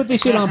sorry, guys. You put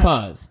this shit on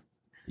pause.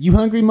 You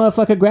hungry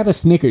motherfucker? Grab a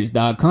Snickers,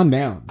 dog. Calm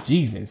down.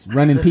 Jesus.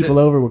 Running people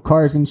over with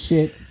cars and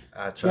shit.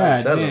 I try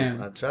to tell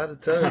him. I try to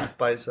tell his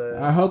spice.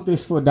 I hope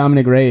this for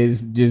Dominic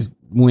Reyes just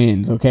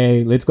wins,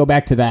 okay? Let's go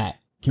back to that.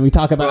 Can we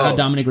talk about how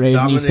Dominic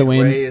Reyes needs to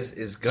win? Reyes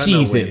is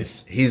gonna win.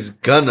 He's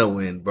gonna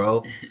win,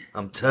 bro.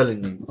 I'm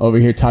telling you. Over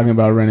here talking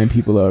about running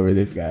people over,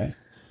 this guy.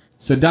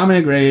 So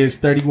Dominic Reyes,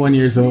 31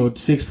 years old,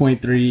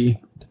 6'3".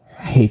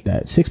 I hate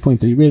that.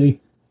 6.3, really?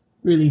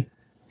 Really?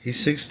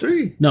 He's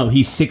 6'3". No,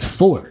 he's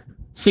 6'4".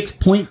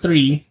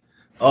 6.3.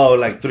 Oh,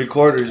 like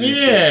 3/4.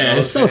 Yeah,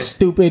 it's so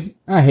stupid.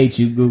 I hate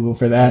you, Google,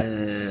 for that.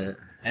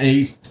 And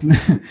he's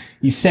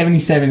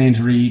 77-inch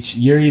reach.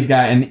 Yuri's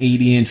got an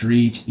 80-inch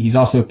reach. He's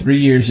also 3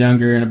 years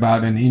younger and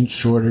about an inch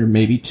shorter,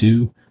 maybe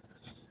 2.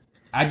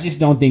 I just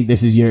don't think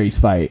this is Yuri's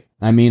fight.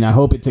 I mean, I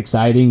hope it's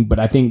exciting, but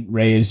I think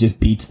Reyes just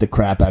beats the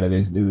crap out of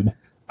this dude.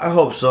 I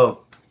hope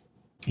so.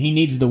 He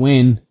needs to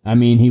win. I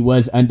mean, he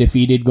was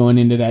undefeated going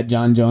into that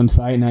John Jones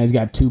fight. Now he's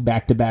got 2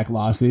 back-to-back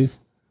losses.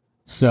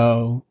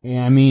 So,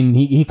 yeah, I mean,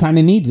 he kind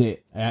of needs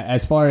it.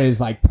 As far as,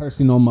 like,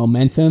 personal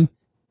momentum,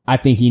 I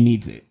think he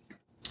needs it.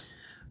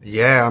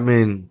 Yeah, I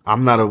mean,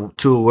 I'm not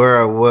too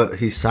aware of what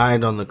he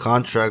signed on the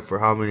contract for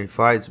how many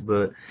fights,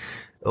 but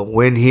a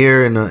win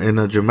here in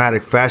a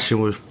dramatic fashion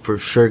would for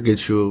sure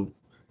get you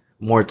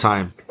more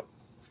time.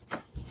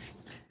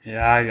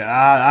 Yeah,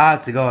 I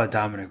have to go with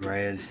Dominic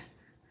Reyes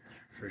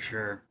for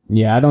sure.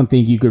 Yeah, I don't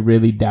think you could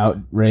really doubt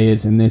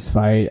Reyes in this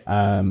fight.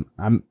 I'm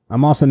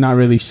also not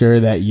really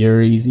sure that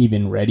Yuri's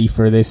even ready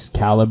for this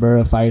caliber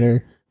of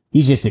fighter.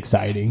 He's just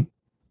exciting.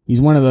 He's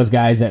one of those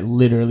guys that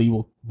literally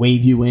will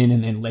wave you in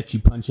and then let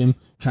you punch him,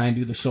 try and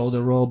do the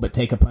shoulder roll, but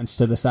take a punch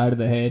to the side of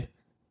the head.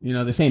 You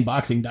know, this ain't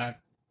boxing, doc.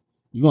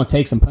 You're going to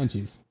take some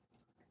punches.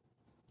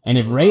 And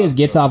if Reyes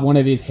gets off one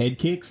of his head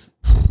kicks,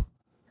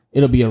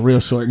 it'll be a real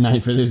short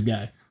night for this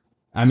guy.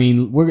 I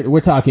mean,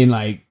 we're talking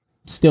like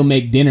still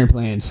make dinner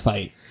plans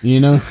fight, you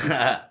know?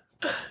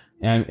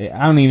 And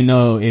I don't even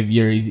know if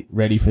Yuri's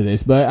ready for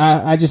this, but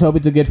I just hope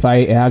it's a good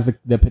fight. It has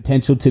the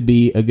potential to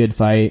be a good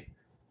fight,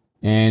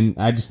 and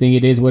I just think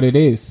it is what it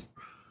is.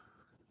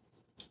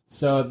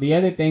 So the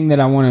other thing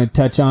that I want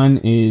to touch on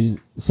is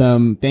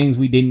some things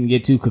we didn't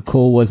get to.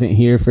 Kakul wasn't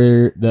here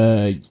for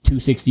the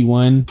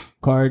 261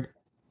 card.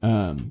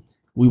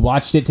 We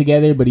watched it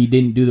together, but he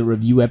didn't do the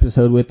review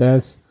episode with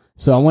us.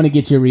 So I want to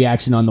get your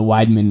reaction on the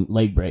Weidman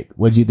leg break.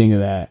 What'd you think of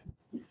that?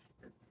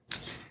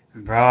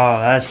 Bro,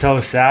 that's so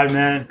sad,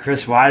 man.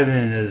 Chris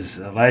Weidman is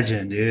a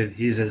legend, dude.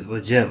 He's a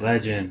legit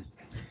legend.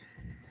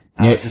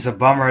 It's just a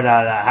bummer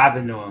that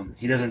happened to him.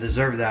 He doesn't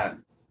deserve that.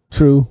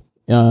 True.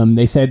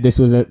 They said this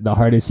was the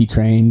hardest he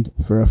trained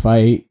for a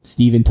fight.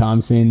 Stephen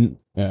Thompson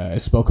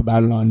spoke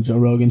about it on Joe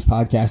Rogan's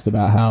podcast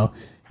about how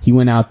he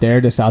went out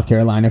there to South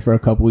Carolina for a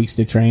couple weeks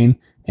to train,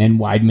 and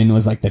Weidman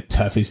was like the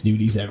toughest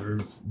dude he's ever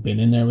been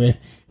in there with.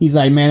 He's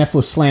like, man, that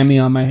fool slammed me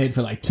on my head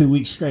for like 2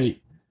 weeks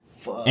straight.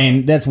 Fuck.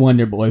 And that's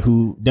Wonder Boy,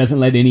 who doesn't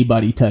let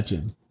anybody touch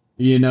him.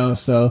 You know,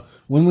 so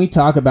when we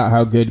talk about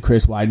how good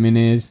Chris Weidman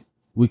is,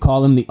 we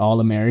call him the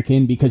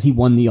All-American because he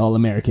won the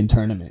All-American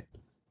tournament.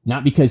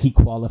 Not because he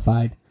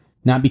qualified,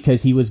 not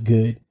because he was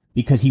good,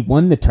 because he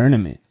won the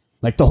tournament.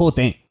 Like the whole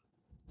thing.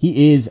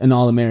 He is an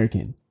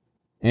All-American.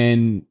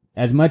 And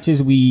as much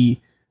as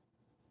we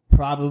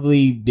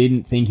probably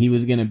didn't think he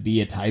was going to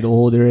be a title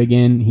holder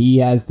again, he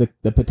has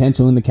the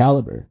potential and the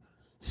caliber.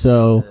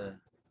 So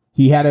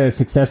he had a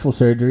successful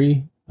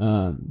surgery.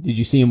 Did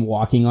you see him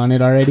walking on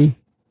it already?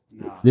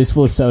 No. This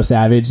fool's so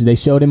savage. They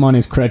showed him on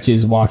his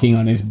crutches walking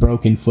on his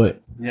broken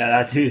foot. Yeah,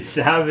 that dude's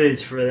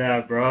savage for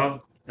that,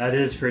 bro. That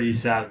is pretty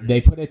savage.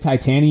 They put a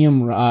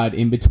titanium rod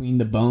in between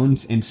the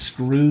bones and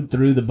screwed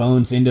through the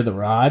bones into the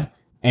rod,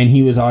 and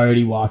he was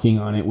already walking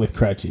on it with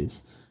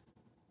crutches.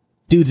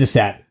 Dude's a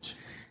savage.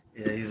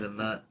 Yeah, he's a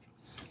nut.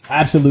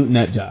 Absolute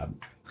nut job.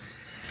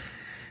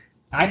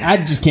 I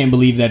just can't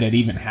believe that it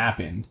even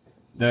happened.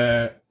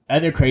 The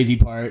other crazy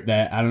part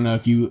that I don't know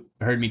if you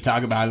heard me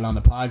talk about it on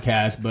the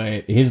podcast,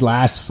 but his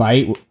last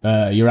fight,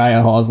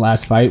 Uriah Hall's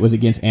last fight, was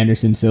against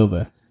Anderson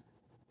Silva.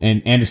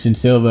 And Anderson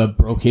Silva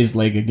broke his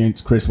leg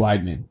against Chris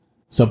Weidman.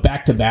 So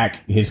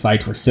back-to-back, his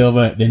fights were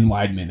Silva, then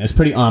Weidman. That's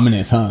pretty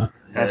ominous, huh?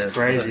 That's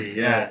crazy,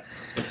 yeah.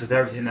 This was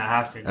everything that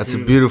happened. That's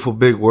too. a beautiful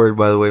big word,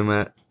 by the way,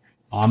 Matt.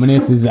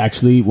 Ominous is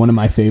actually one of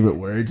my favorite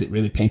words. It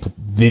really paints a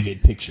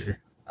vivid picture.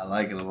 I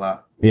like it a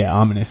lot. Yeah,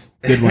 ominous.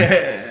 Good one.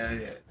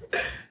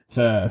 It's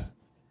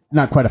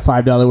not quite a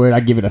 $5 word.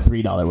 I'd give it a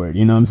 $3 word.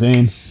 You know what I'm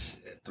saying?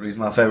 Three's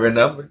my favorite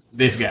number.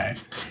 This guy.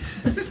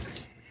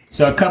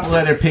 So a couple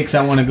other picks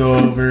I want to go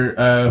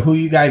over. Who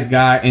you guys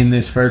got in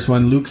this first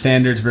one? Luke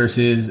Sanders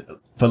versus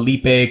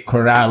Felipe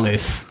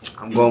Corrales.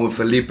 I'm going with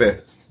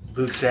Felipe.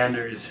 Luke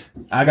Sanders.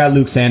 I got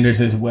Luke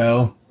Sanders as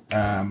well.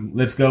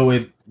 Let's go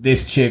with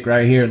this chick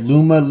right here.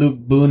 Luma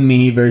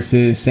Lukebunmi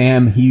versus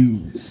Sam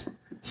Hughes.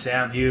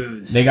 Sam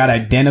Hughes. They got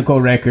identical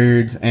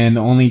records, and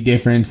the only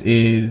difference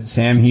is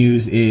Sam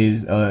Hughes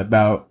is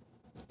about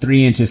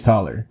 3 inches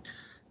taller.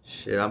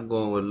 Shit, I'm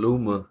going with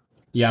Luma.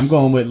 Yeah, I'm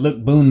going with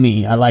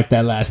Lukebunmi. I like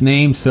that last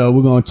name, so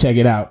we're going to check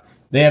it out.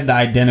 They have the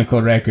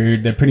identical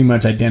record. They're pretty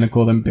much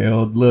identical in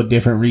build, a little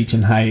different reach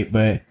and height,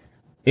 but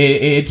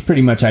it's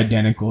pretty much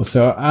identical.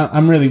 So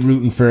I'm really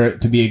rooting for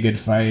it to be a good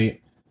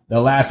fight.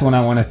 The last one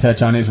I want to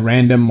touch on is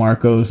Random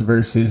Marcos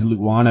versus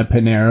Luana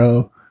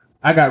Pinheiro.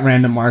 I got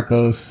Random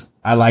Marcos.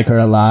 I like her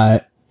a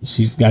lot.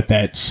 She's got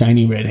that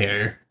shiny red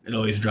hair. It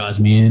always draws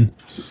me in.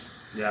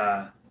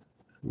 Yeah.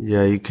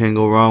 Yeah, you can't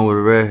go wrong with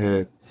a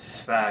redhead.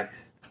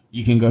 Facts.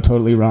 You can go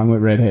totally wrong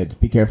with redheads.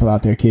 Be careful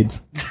out there, kids.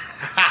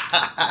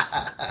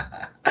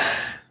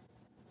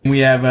 We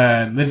have,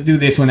 let's do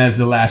this one as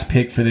the last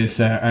pick for this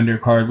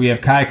undercard. We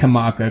have Kai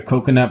Kamaka,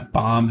 Coconut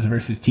Bombs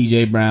versus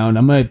TJ Brown.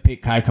 I'm going to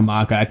pick Kai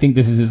Kamaka. I think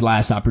this is his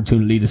last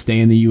opportunity to stay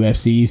in the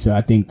UFC, so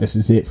I think this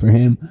is it for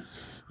him.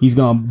 He's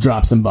going to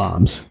drop some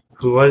bombs.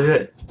 Who was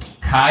it?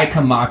 Kai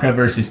Kamaka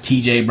versus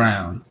TJ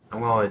Brown. I'm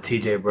going with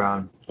TJ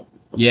Brown.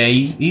 Yeah,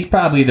 he's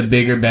probably the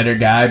bigger, better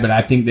guy, but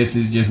I think this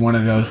is just one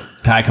of those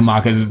Kai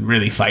Kamaka's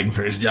really fighting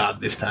for his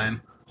job this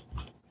time.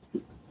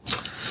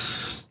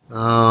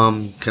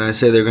 Can I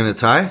say they're gonna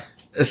tie?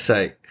 It's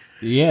like,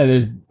 Yeah,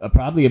 there's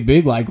probably a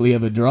big likely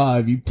of a draw.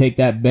 If you take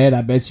that bet,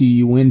 I bet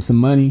you win some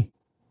money.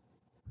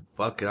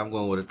 fuck it, I'm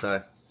going with a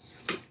tie.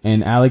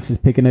 And Alex is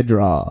picking a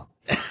draw.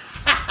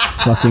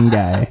 Fucking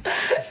guy.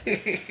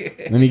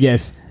 Let me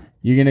guess.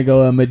 You're going to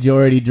go a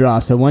majority draw.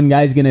 So one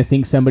guy's going to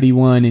think somebody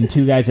won and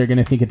two guys are going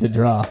to think it's a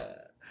draw.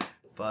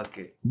 Fuck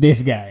it.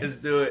 This guy. Let's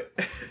do it.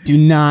 Do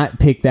not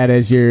pick that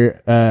as your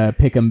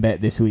pick 'em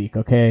bet this week,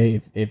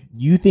 okay? If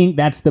you think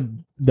that's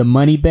the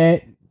money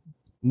bet,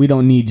 we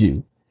don't need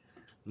you.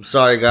 I'm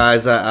sorry,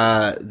 guys.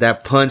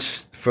 That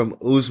punch from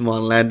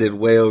Usman landed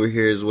way over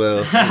here as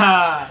well.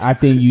 I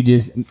think you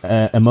just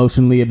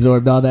emotionally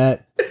absorbed all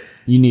that.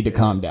 You need to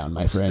calm down,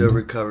 my friend. Still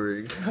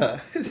recovering.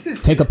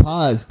 Take a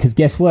pause, because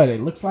guess what? It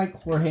looks like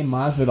Jorge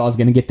Masvidal is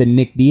going to get the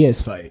Nick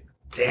Diaz fight.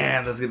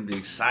 Damn, that's gonna be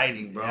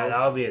exciting, bro. Yeah,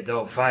 that would be a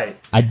dope fight.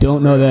 I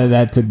don't know that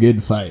that's a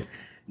good fight.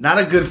 Not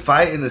a good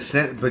fight in the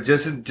sense, but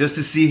just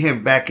to see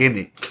him back in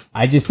it.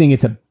 I just think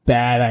it's a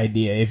bad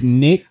idea. If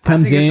Nick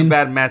comes I think in, it's a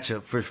bad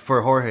matchup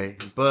for Jorge.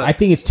 But I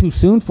think it's too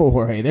soon for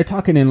Jorge. They're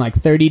talking in like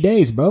 30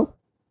 days, bro.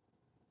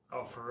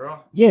 Oh, for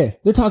real? Yeah,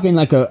 they're talking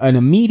like an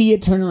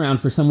immediate turnaround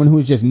for someone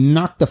who's just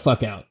knocked the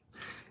fuck out.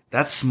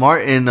 that's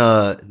smart in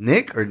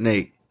Nick or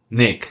Nate?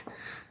 Nick.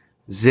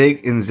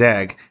 Zig and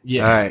Zag.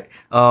 Yeah.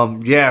 All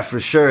right. Yeah, for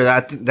sure.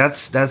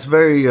 That's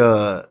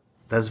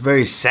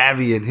very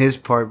savvy in his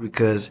part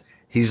because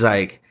he's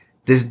like,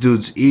 this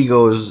dude's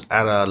ego is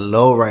at a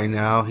low right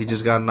now. He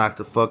just got knocked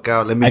the fuck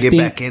out. Let me get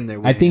back in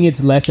there. I think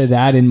it's less of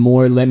that and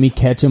more let me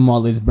catch him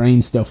while his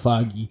brain's still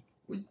foggy.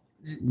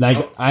 Like,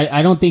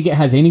 I don't think it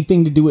has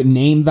anything to do with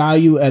name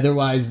value.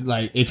 Otherwise,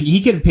 like, if he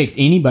could have picked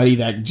anybody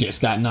that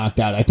just got knocked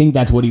out, I think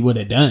that's what he would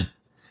have done.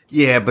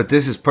 Yeah, but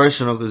this is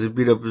personal because he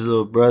beat up his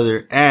little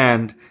brother,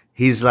 and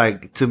he's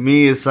like, to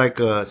me, it's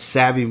like a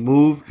savvy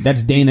move.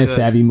 That's Dana's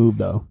savvy move,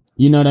 though.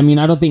 You know what I mean?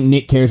 I don't think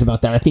Nick cares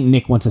about that. I think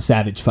Nick wants a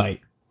savage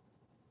fight.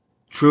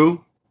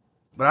 True,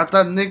 but I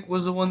thought Nick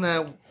was the one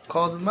that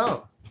called him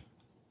out.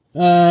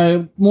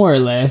 More or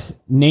less.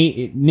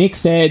 Nick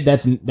said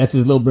that's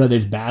his little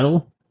brother's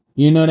battle.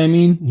 You know what I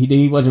mean?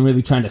 He wasn't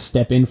really trying to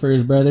step in for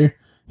his brother.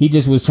 He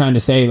just was trying to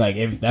say, like,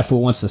 if that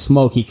fool wants to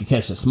smoke, he could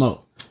catch the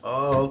smoke.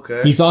 Oh,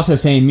 okay. He's also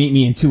saying, meet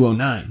me in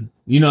 209.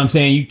 You know what I'm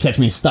saying? You catch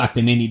me in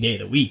Stockton any day of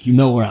the week. You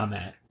know where I'm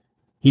at.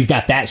 He's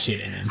got that shit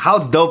in him. How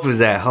dope is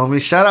that,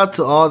 homie? Shout out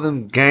to all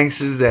them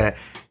gangsters that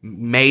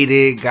made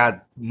it,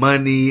 got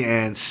money,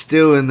 and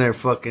still in their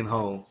fucking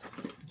home.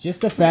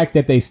 just the fact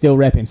that they still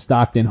repping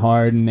Stockton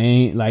hard, and they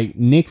ain't like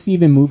Nick's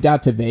even moved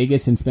out to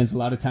Vegas and spends a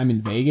lot of time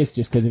in Vegas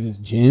just because of his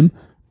gym.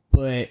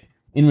 But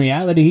in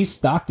reality, he's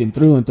Stockton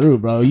through and through,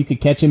 bro. You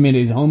could catch him at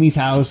his homie's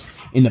house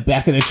in the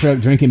back of the truck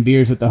drinking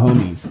beers with the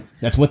homies.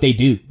 That's what they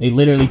do. They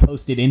literally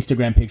posted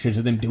Instagram pictures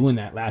of them doing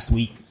that last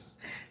week.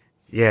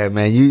 Yeah,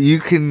 man, you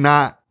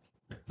cannot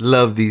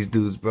love these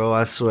dudes, bro.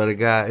 I swear to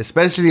God.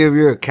 Especially if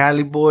you're a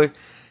Cali boy.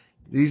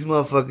 These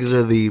motherfuckers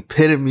are the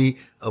epitome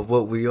of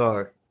what we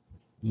are.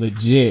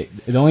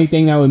 Legit. The only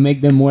thing that would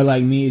make them more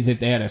like me is if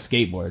they had a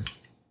skateboard.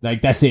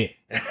 Like, that's it.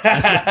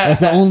 That's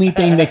the only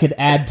thing they could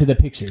add to the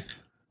picture.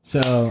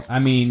 So, I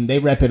mean, they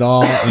rep it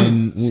all,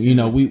 and, you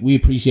know, we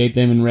appreciate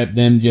them and rep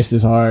them just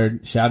as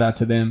hard. Shout out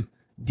to them.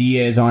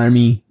 Diaz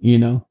Army, you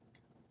know.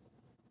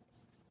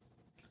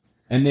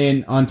 And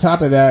then on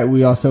top of that,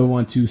 we also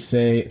want to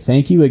say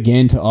thank you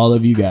again to all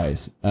of you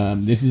guys.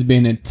 This has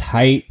been a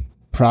tight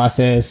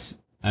process.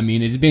 I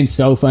mean, it's been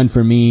so fun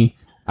for me.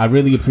 I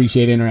really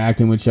appreciate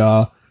interacting with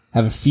y'all.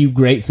 Have a few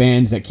great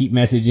fans that keep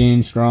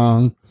messaging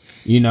strong.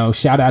 You know,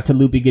 shout out to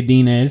Lupe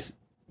Godinez.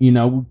 You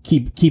know,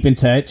 keep in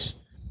touch.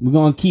 We're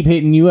going to keep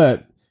hitting you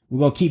up. We're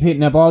going to keep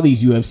hitting up all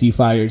these UFC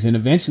fighters. And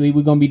eventually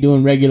we're going to be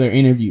doing regular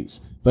interviews.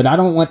 But I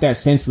don't want that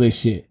senseless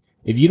shit.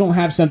 If you don't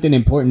have something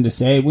important to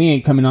say, we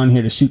ain't coming on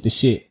here to shoot the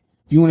shit.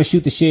 If you want to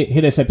shoot the shit,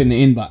 hit us up in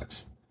the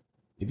inbox.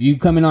 If you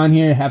coming on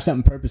here, have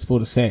something purposeful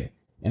to say.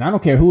 And I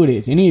don't care who it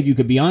is. Any of you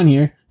could be on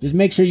here. Just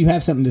make sure you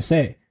have something to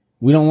say.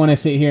 We don't want to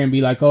sit here and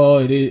be like, oh,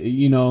 it is,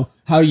 you know,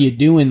 how are you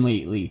doing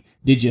lately?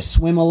 Did you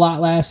swim a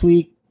lot last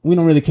week? We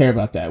don't really care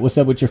about that. What's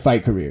up with your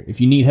fight career? If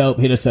you need help,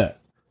 hit us up.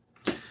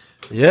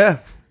 Yeah.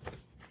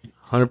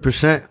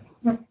 100%.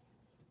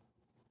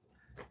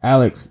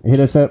 Alex, hit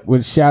us up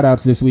with shout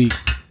outs this week.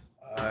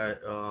 All right.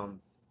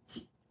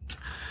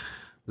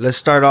 Let's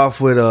start off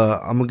with,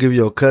 I'm going to give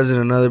your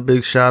cousin another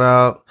big shout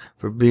out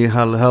for being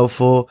hella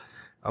helpful.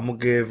 I'm going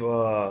to give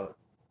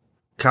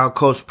Cal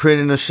Coast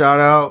Printing a shout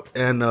out.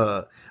 And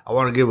I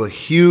want to give a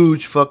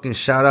huge fucking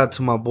shout out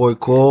to my boy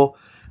Cole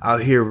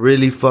out here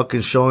really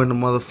fucking showing the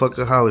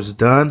motherfucker how it's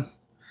done.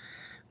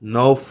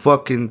 No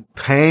fucking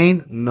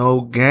pain,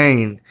 no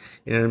gain.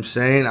 You know what I'm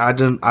saying? I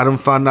done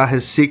found out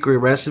his secret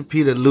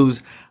recipe to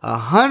lose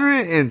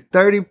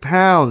 130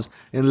 pounds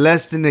in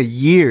less than a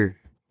year.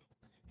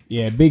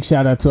 Yeah, big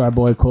shout out to our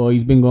boy Cole.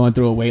 He's been going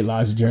through a weight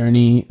loss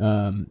journey.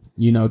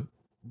 You know,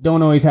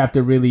 don't always have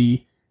to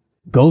really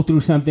go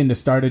through something to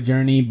start a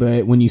journey,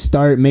 but when you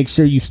start, make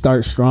sure you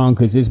start strong,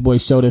 because this boy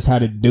showed us how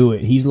to do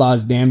it. He's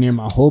lost damn near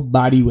my whole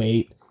body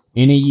weight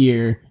in a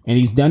year, and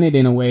he's done it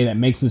in a way that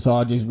makes us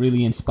all just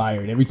really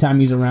inspired. Every time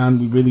he's around,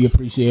 we really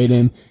appreciate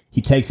him.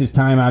 He takes his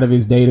time out of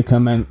his day to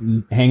come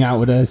and hang out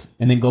with us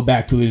and then go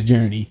back to his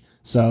journey.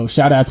 So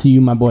shout out to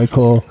you, my boy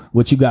Cole.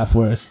 What you got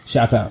for us?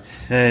 Shout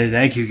outs. Hey,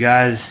 thank you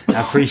guys.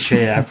 I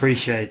appreciate it. I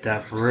appreciate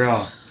that for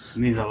real. It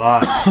means a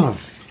lot.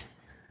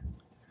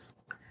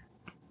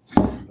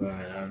 But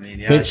I mean,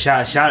 yeah,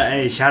 shout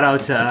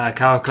out to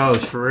Cal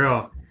Coast for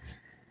real.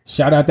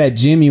 Shout out that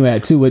gym you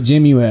at too. What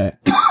gym you at?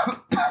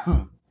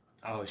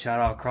 Oh, shout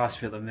out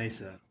CrossFit La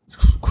Mesa.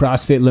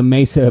 CrossFit La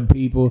Mesa,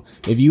 people.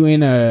 If you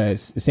in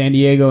San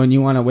Diego and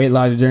you want a weight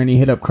loss journey,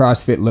 hit up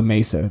CrossFit La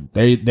Mesa.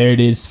 There it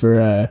is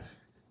for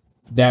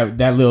that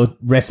little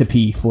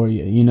recipe for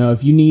you. You know,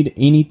 if you need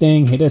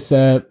anything, hit us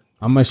up.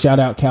 I'm gonna shout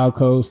out Cal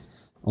Coast.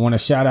 I want to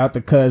shout out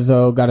the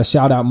Cuzzo. Got to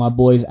shout out my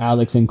boys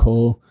Alex and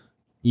Cole.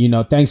 You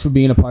know, thanks for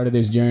being a part of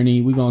this journey.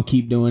 We're gonna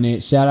keep doing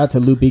it. Shout out to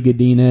Lupe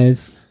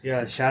Godinez.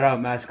 Yeah, shout out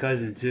Matt's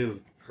cousin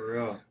too, for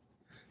real.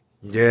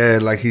 Yeah,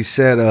 like he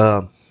said,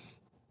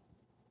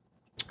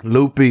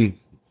 Lupe,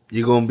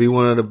 you're going to be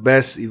one of the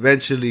best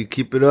eventually.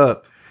 Keep it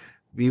up.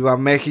 Viva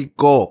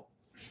Mexico.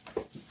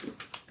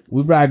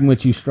 We riding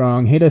with you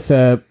strong. Hit us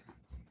up.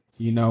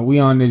 You know, we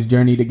on this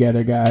journey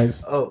together,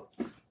 guys. Oh.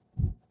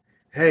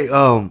 Hey,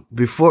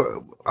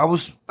 before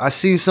I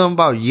seen something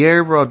about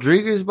Yair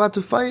Rodriguez about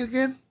to fight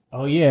again.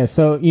 Oh, yeah.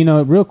 So, you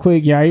know, real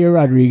quick, Yair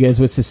Rodriguez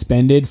was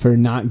suspended for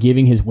not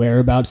giving his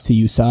whereabouts to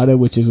USADA,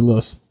 which is a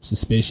little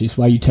suspicious.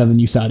 Why are you telling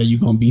USADA you're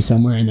going to be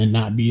somewhere and then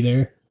not be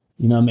there?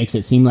 You know, it makes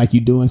it seem like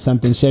you're doing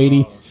something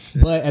shady.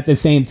 But at the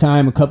same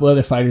time, a couple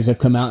other fighters have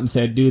come out and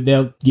said, dude,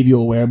 they'll give you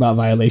a whereabout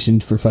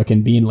violation for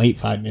fucking being late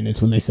 5 minutes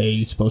when they say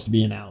you're supposed to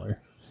be an hour.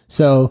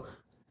 So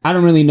I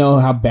don't really know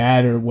how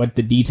bad or what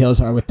the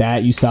details are with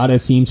that. USADA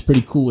seems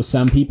pretty cool with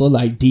some people,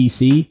 like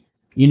DC.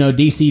 You know,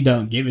 DC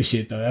don't give a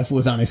shit, though. That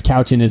fool's on his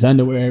couch in his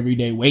underwear every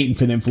day waiting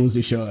for them fools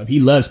to show up. He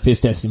loves piss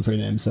testing for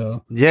them,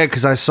 so. Yeah,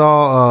 because I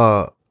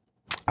saw,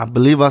 I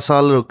believe I saw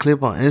a little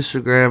clip on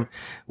Instagram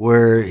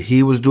where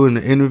he was doing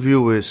an interview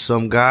with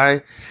some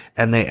guy,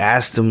 and they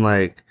asked him,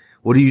 like,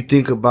 what do you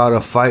think about a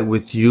fight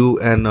with you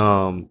and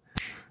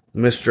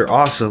Mr.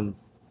 Awesome?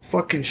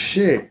 Fucking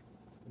shit.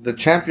 The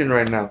champion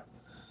right now.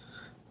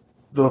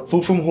 The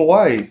fool from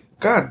Hawaii.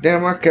 God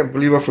damn, I can't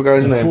believe I forgot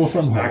his name. Fool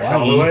from Max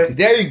Hawaii. Holloway?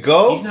 There you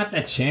go. He's not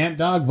the champ,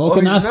 dog. he's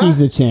Volkanovski's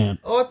the not? champ.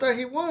 Oh, I thought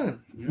he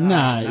won.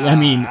 Nah, I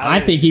mean, I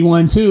think he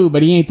won too,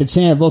 but he ain't the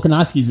champ.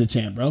 Volkanovski's the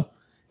champ, bro.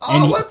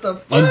 Oh, what the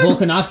fuck? And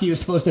Volkanovski was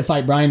supposed to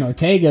fight Brian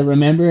Ortega,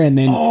 remember? And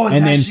then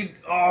and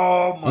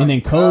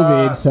then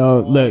COVID. God.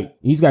 So look,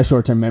 he's got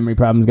short term memory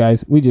problems,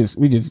 guys. We just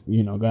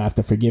gonna have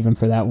to forgive him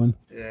for that one.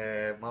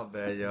 Yeah, my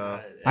bad,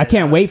 y'all. I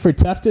can't wait for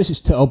Tough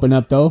to open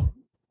up though.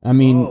 I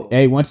mean,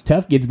 hey, once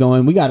Tough gets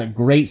going, we got a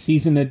great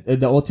season of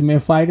the Ultimate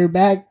Fighter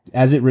back.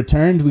 As it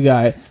returns, we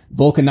got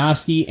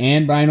Volkanovski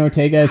and Brian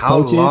Ortega as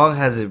coaches. How long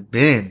has it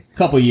been?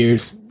 Couple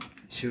years.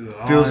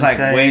 Feels like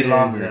way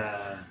longer.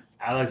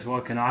 Alex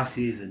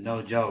Volkanovski is a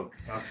no joke.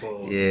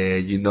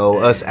 Yeah,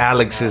 us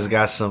Alexes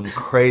got some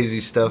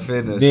crazy stuff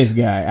in us. This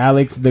guy,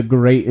 Alex the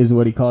Great, is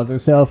what he calls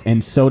himself,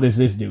 and so does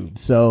this dude.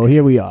 So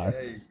here we are.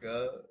 There you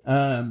go.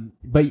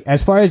 But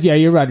as far as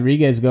Yair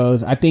Rodriguez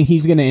goes, I think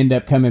he's going to end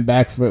up coming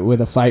back with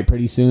a fight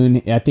pretty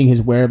soon. I think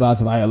his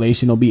whereabouts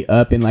violation will be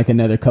up in like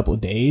another couple of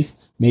days,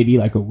 maybe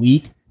like a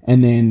week.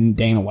 And then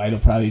Dana White will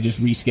probably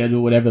just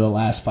reschedule whatever the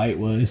last fight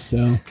was.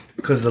 So,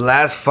 because the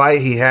last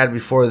fight he had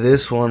before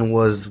this one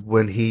was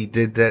when he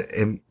did that.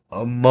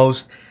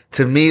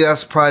 To me,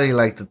 that's probably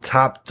like the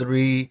top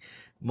 3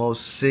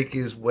 most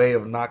sickest way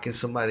of knocking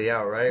somebody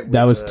out. Right?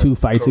 That was 2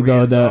 fights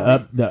ago.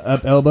 The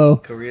up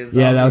elbow.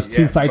 Yeah, that was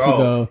 2 fights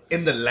ago.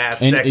 In the last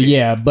second.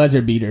 Yeah,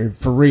 buzzer beater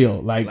for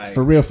real. Like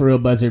for real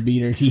buzzer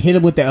beater. He hit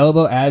him with the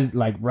elbow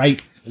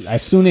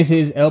as soon as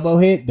his elbow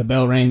hit, the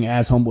bell rang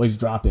as homeboy's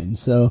dropping.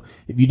 So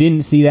if you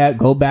didn't see that,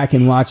 go back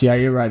and watch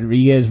Yair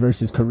Rodriguez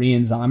versus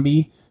Korean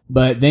Zombie.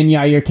 But then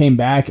Yair came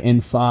back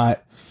and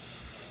fought,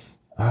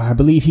 I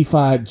believe he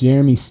fought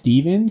Jeremy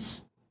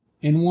Stevens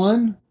in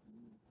one.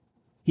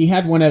 He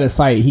had one other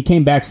fight. He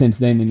came back since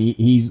then, and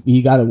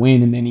he got a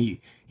win, and then he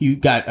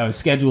got a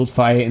scheduled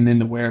fight, and then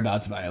the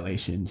whereabouts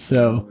violation.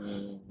 So,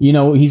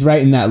 he's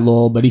right in that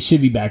lull, but he should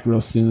be back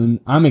real soon.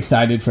 I'm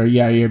excited for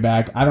Yair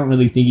back. I don't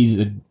really think he's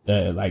doing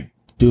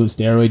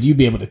steroids. You'd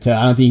be able to tell.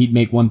 I don't think he'd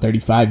make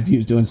 135 if he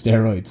was doing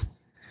steroids.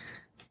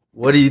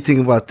 What do you think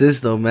about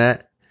this though,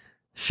 Matt?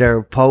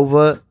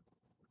 Sharapova,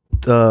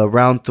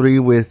 round 3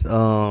 with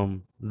the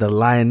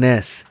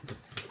Lioness.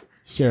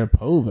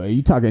 Sharapova,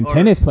 you talking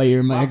tennis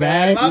player, my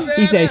guy?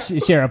 He said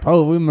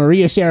Sharapova.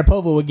 Maria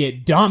Sharapova would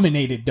get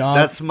dominated, dog.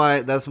 That's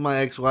my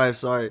ex-wife.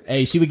 Sorry.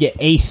 Hey, she would get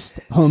aced,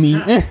 homie.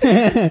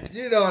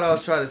 You know what I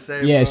was trying to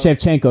say. Yeah, bro.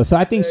 Shevchenko. So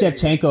I think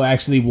Shevchenko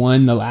actually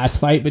won the last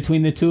fight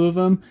between the two of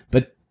them,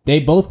 but they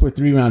both were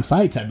 3-round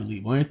fights, I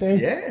believe, weren't they?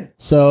 Yeah.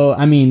 So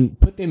I mean,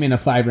 put them in a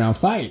 5-round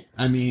fight.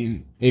 I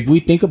mean, if we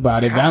think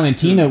about it,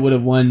 Valentina would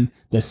have won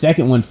the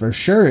second one for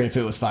sure if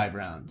it was 5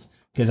 rounds.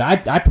 Because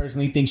I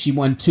personally think she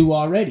won 2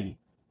 already.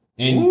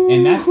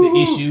 And that's the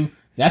issue.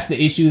 That's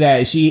the issue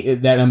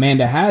that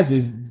Amanda has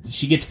is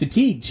she gets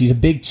fatigued. She's a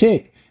big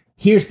chick.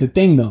 Here's the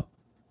thing though.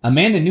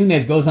 Amanda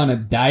Nunes goes on a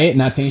diet,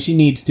 not saying she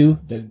needs to.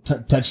 The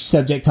touchy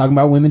subject talking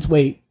about women's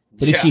weight.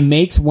 But if she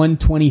makes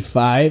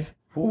 125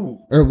 or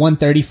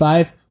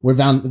 135 where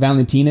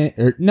Valentina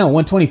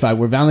 125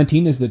 where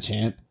Valentina's the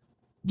champ,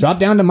 drop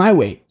down to my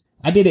weight.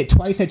 I did it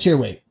twice at your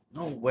weight.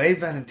 No way,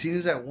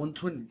 Valentina's at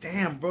 120.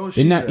 Damn, bro.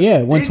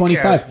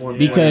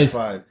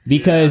 125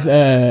 because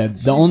the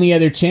only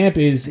other champ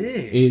is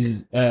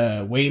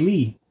Wei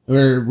Li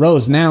or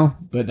Rose now,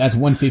 but that's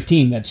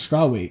 115. That's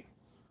straw weight.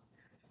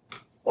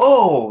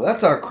 Oh,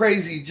 that's a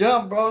crazy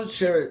jump, bro.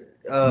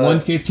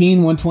 115,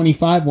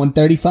 125,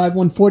 135,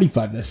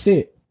 145. That's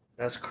it.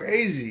 That's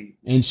crazy.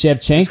 And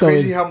Shevchenko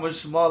crazy how much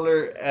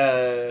smaller.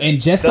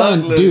 And Jessica,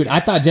 dude, I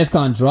thought Jessica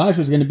Andrade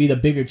was going to be the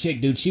bigger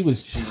chick, dude. She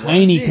was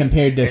tiny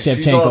compared to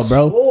Shevchenko,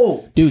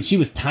 bro. Dude, she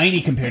was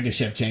tiny compared to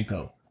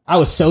Shevchenko. I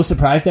was so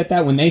surprised at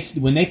that when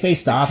they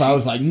faced off. I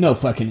was like, no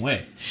fucking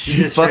way.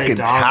 She fucking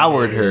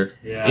towered her.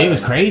 Yeah, it was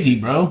crazy,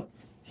 bro.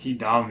 She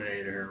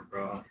dominated her,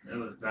 bro. It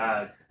was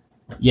bad.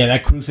 Yeah,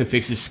 that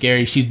crucifix is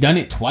scary. She's done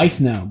it twice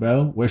now,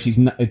 bro, where she's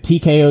a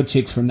TKO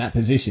chicks from that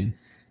position.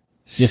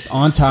 Just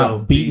on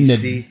top, beating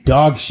the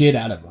dog shit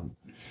out of them.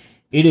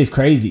 It is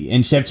crazy.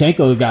 And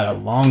Shevchenko got a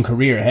long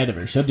career ahead of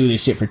her. She'll do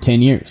this shit for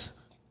 10 years.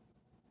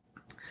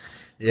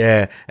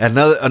 Yeah.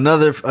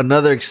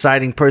 Another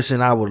exciting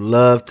person I would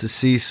love to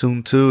see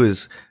soon too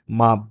is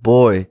my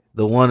boy,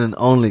 the one and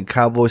only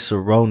Cowboy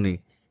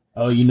Cerrone.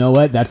 Oh, you know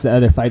what? That's the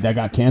other fight that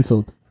got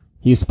canceled.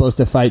 He was supposed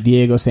to fight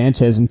Diego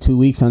Sanchez in 2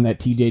 weeks on that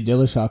TJ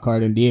Dillashaw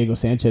card, and Diego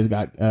Sanchez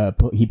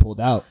he pulled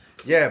out.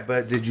 Yeah,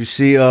 but did you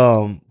see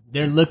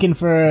they're looking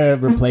for a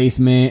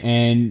replacement,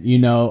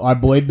 and, our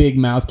boy Big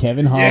Mouth,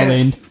 Kevin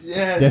Holland,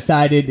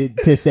 decided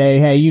to say,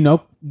 hey,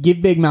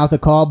 give Big Mouth a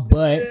call,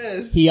 but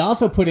he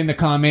also put in the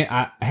comment,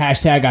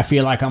 hashtag I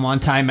feel like I'm on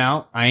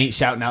timeout. I ain't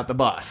shouting out the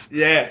boss.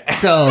 Yeah.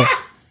 So,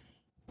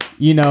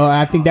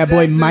 I think that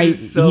boy might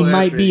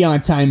be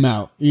on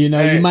timeout. You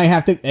might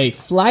have to,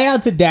 fly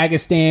out to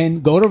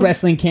Dagestan, go to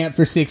wrestling camp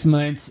for 6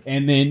 months,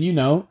 and then,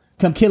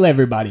 come kill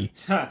everybody.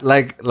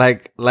 Like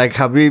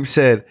Khabib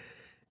said,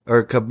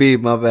 or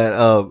Khabib, my bad.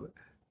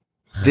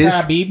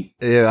 Khabib?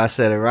 Yeah, I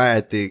said it right,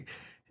 I think.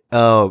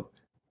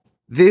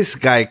 This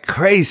guy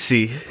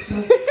crazy.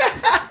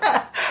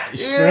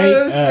 Straight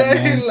up,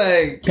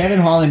 man. Kevin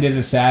Holland is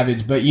a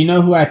savage, but you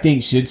know who I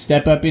think should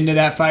step up into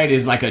that fight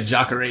is like a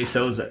Jacare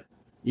Souza.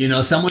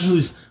 Someone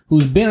who's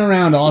who's been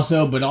around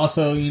also, but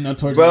also, you know,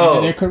 towards the end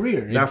of their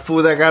career. That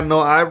fool that got no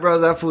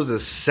eyebrows, that fool's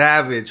a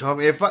savage,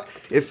 homie.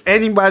 If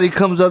anybody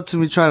comes up to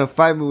me trying to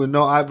fight me with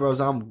no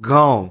eyebrows, I'm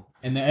gone.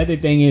 And the other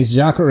thing is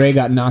Jacare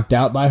got knocked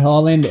out by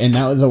Holland, and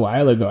that was a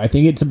while ago. I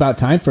think it's about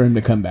time for him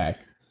to come back,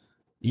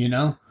 you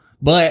know?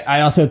 But I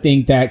also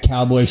think that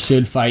Cowboy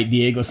should fight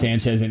Diego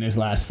Sanchez in his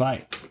last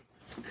fight.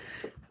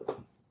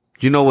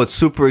 You know what's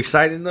super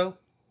exciting, though?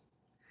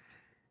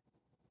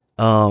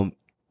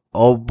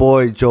 Old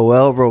boy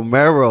Joel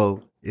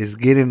Romero is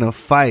getting a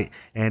fight,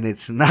 and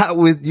it's not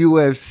with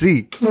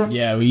UFC.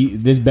 Yeah,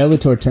 this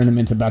Bellator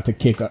tournament's about to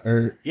kick.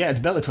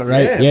 It's Bellator,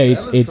 right? Yeah,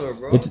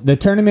 Bellator, it's the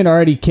tournament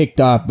already kicked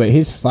off, but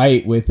his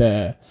fight with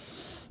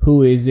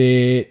who is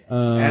it?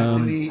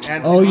 Anthony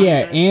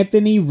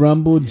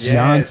Rumble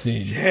Johnson.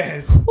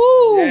 Yes.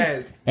 Woo!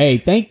 Yes. Hey,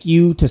 thank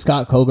you to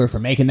Scott Coker for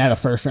making that a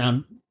first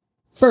round.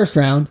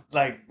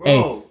 Like, bro.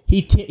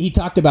 Hey, he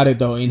talked about it,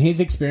 though. In his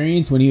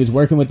experience, when he was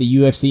working with the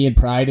UFC and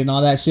Pride and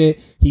all that shit,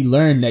 he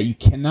learned that you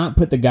cannot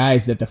put the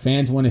guys that the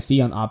fans want to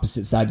see on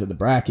opposite sides of the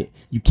bracket.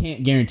 You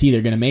can't guarantee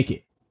they're going to make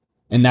it.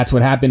 And that's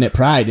what happened at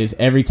Pride, is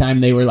every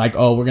time they were like,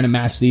 oh, we're going to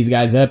match these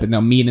guys up and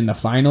they'll meet in the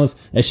finals,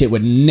 that shit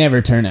would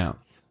never turn out.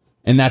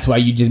 And that's why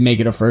you just make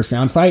it a first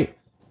round fight.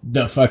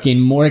 The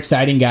fucking more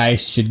exciting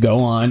guys should go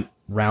on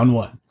round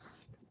one.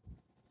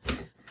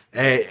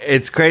 Hey,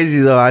 it's crazy,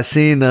 though. I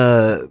seen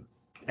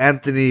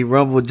Anthony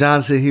Rumble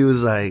Johnson, he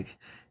was like,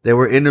 they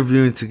were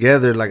interviewing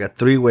together, like a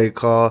 3-way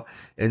call,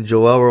 and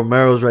Joel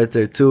Romero's right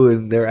there too,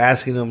 and they're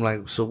asking him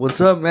like, so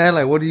what's up, man?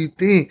 Like, what do you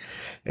think?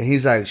 And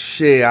he's like,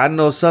 shit, I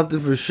know something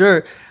for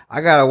sure.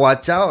 I gotta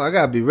watch out. I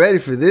gotta be ready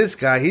for this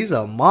guy. He's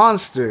a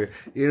monster.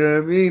 You know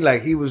what I mean?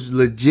 Like, he was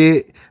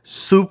legit,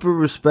 super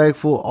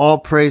respectful, all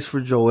praise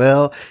for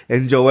Joel,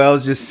 and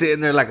Joel's just sitting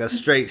there like a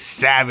straight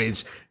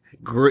savage.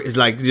 It's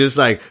like, just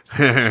like,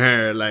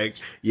 like,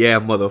 yeah,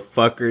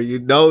 motherfucker, you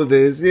know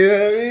this, you know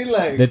what I mean?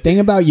 Like, the thing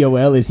about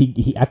Yoel is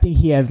I think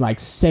he has like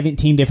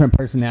 17 different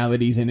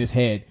personalities in his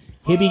head.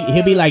 He'll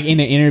be like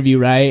in an interview,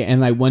 right? And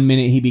like 1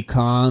 minute he'd be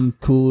calm,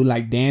 cool,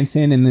 like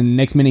dancing, and then the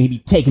next minute he'd be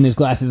taking his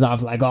glasses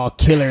off, like all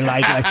killer,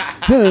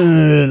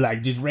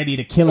 like just ready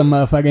to kill a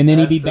motherfucker. And then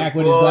he'd be back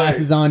with his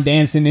glasses on,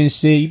 dancing and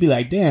shit. You'd be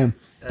like, damn,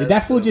 did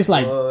that fool just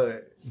like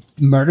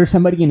murder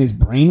somebody in his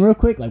brain real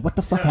quick? Like, what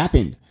the fuck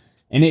happened?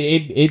 And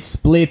it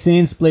splits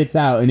in, splits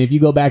out. And if you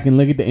go back and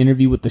look at the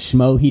interview with the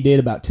Schmo he did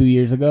about 2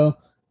 years ago,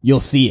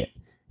 you'll see it.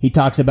 He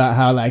talks about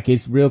how like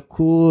it's real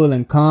cool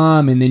and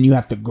calm, and then you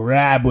have to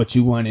grab what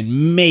you want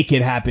and make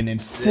it happen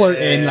and flirt.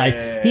 Yeah. And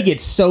like he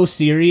gets so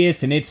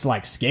serious, and it's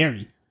like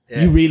scary.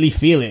 Yeah. You really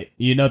feel it.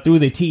 You know, through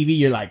the TV,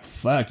 you're like,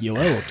 fuck,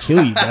 Yoel will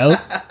kill you, bro.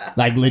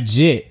 Like,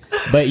 legit.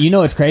 But you know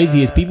what's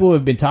crazy is people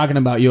have been talking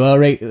about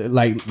Yoel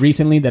like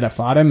recently that have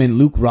fought him, and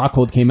Luke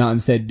Rockhold came out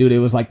and said, dude, it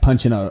was like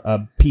punching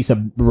a piece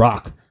of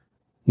rock.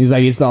 He's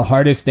like, it's the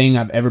hardest thing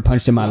I've ever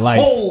punched in my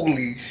life.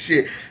 Holy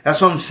shit. That's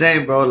what I'm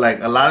saying, bro.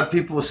 Like, a lot of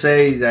people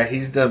say that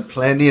he's done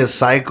plenty of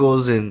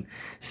cycles and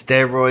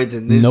steroids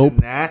and this and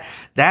that.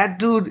 That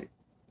dude,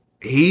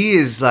 he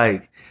is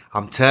like,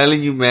 I'm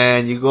telling you,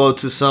 man, you go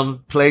to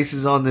some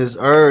places on this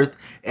earth,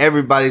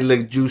 everybody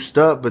look juiced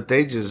up, but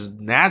they just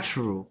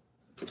natural.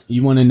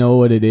 You want to know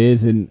what it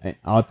is, and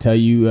I'll tell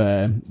you,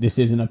 this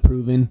isn't a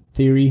proven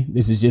theory.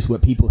 This is just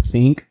what people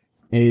think.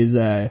 Is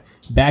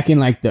back in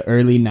like the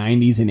early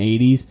 90s and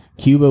 80s,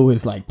 Cuba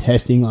was like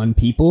testing on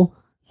people,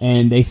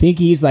 and they think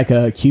he's like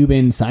a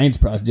Cuban science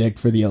project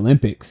for the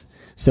Olympics.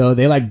 So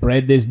they like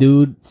bred this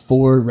dude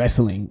for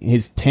wrestling.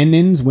 His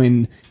tendons,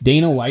 when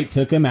Dana White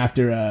took him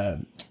after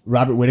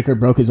Robert Whittaker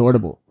broke his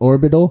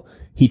orbital,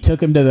 he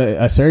took him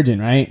to a surgeon,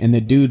 right? And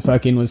the dude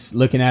fucking was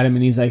looking at him,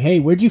 and he's like,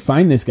 hey, where'd you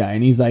find this guy?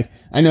 And he's like,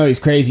 I know he's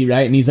crazy,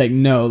 right? And he's like,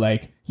 no,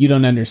 like, you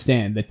don't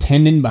understand. The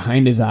tendon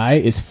behind his eye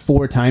is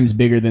 4 times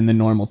bigger than the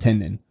normal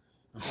tendon.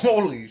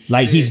 Holy shit.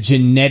 Like, he's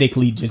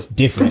genetically just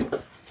different.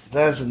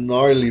 That's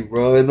gnarly,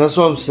 bro. And that's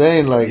what I'm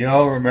saying. Like,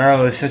 yo,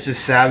 Romero is such a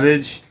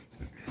savage.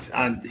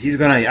 I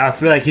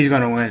feel like he's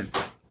gonna win.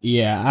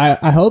 Yeah,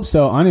 I hope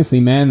so, honestly,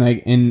 man.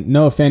 Like, and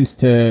no offense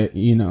to,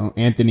 you know,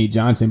 Anthony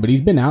Johnson, but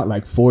he's been out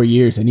like 4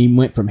 years, and he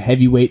went from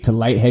heavyweight to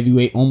light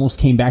heavyweight, almost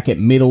came back at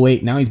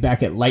middleweight. Now he's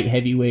back at light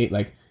heavyweight.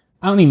 Like,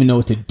 I don't even know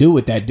what to do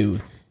with that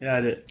dude.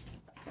 Yeah,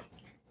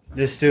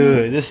 this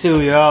dude,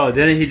 yo,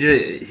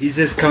 he's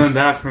just coming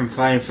back from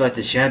fighting for like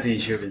the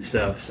championship and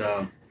stuff.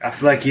 So I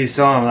feel like he's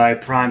still in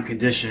like prime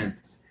condition.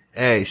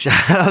 Hey,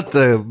 shout out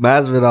to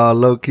Masvidal,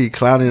 low key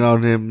clowning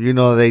on him. You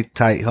know they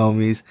tight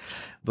homies,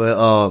 but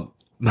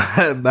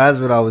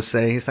Masvidal was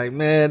saying, he's like,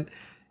 man,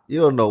 you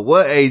don't know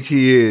what age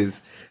he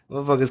is.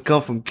 Motherfuckers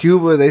come from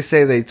Cuba. They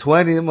say they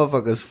 20. Them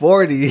motherfuckers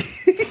 40.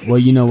 Well,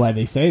 you know why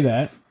they say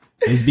that?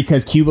 Is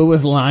because Cuba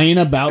was lying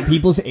about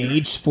people's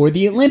age for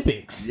the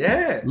Olympics.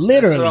 Yeah.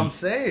 Literally. That's what I'm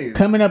saying.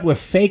 Coming up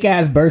with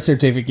fake-ass birth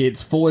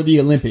certificates for the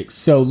Olympics.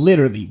 So,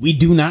 literally, we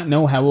do not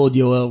know how old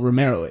Yoel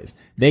Romero is.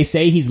 They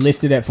say he's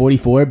listed at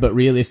 44, but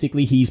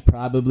realistically, he's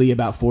probably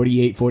about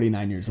 48,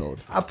 49 years old.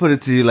 I'll put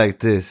it to you like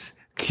this.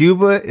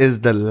 Cuba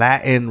is the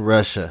Latin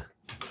Russia.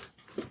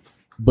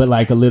 But,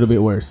 like, a little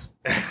bit worse.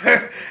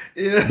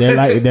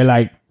 They're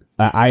like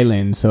an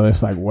island, so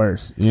it's like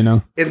worse, you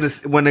know.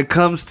 When it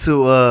comes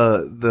to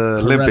the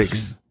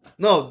Olympics,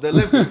 no, the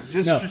Olympics,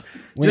 just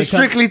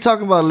strictly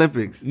talking about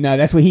Olympics. No,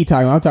 that's what he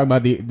talking about. I'm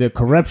talking about the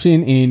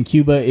corruption in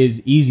Cuba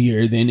is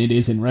easier than it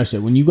is in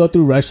Russia. When you go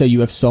through Russia, you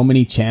have so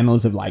many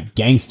channels of like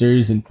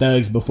gangsters and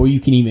thugs before you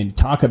can even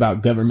talk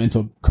about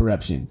governmental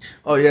corruption.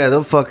 Oh yeah,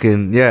 they'll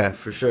fucking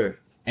for sure.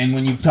 And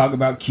when you talk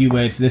about Cuba,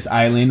 it's this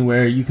island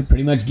where you could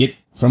pretty much get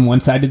from one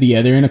side to the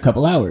other in a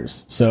couple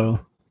hours.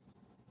 So,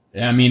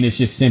 I mean, it's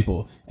just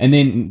simple. And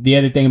then the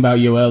other thing about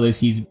Yoel is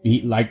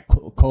he like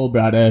Cole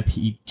brought up,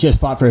 he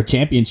just fought for a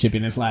championship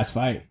in his last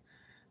fight.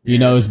 You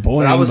know, it's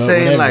boring. But I was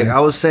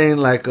saying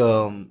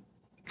whatever.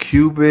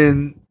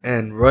 Cuban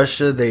and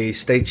Russia, they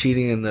stay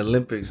cheating in the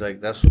Olympics. Like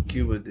that's what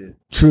Cuba did.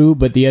 True,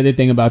 but the other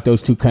thing about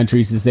those two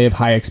countries is they have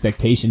high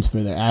expectations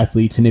for their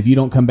athletes, and if you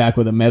don't come back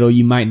with a medal,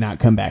 you might not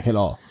come back at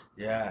all.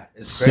 Yeah,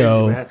 it's crazy,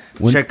 man.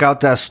 Check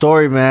out that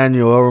story, man.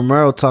 Yoel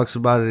Romero talks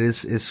about it.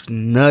 It's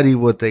nutty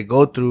what they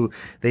go through.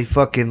 They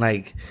fucking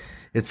like,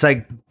 it's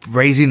like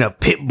raising a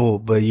pit bull,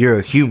 but you're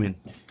a human.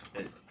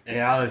 Hey,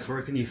 Alex,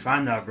 where can you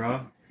find that,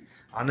 bro?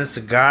 Honest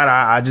to God,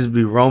 I just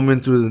be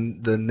roaming through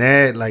the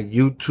net, like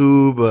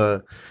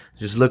YouTube.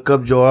 Just look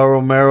up Yoel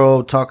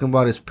Romero talking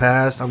about his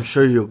past. I'm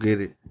sure you'll get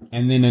it.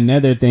 And then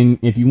another thing,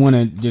 if you want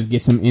to just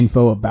get some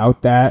info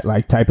about that,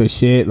 like type of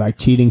shit, like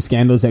cheating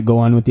scandals that go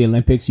on with the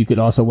Olympics, you could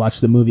also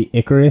watch the movie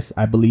Icarus.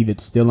 I believe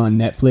it's still on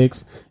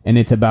Netflix. And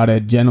it's about a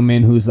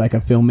gentleman who's like a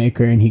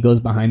filmmaker, and he goes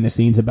behind the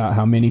scenes about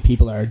how many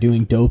people are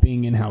doing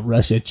doping and how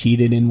Russia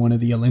cheated in one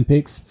of the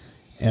Olympics.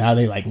 And how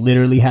they like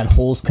literally had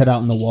holes cut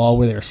out in the wall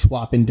where they're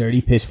swapping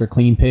dirty piss for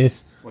clean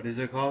piss. What is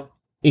it called?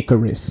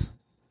 Icarus.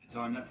 It's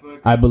on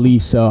Netflix? I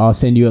believe so. I'll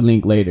send you a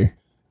link later.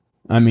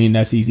 I mean,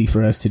 that's easy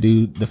for us to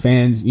do. The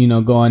fans, you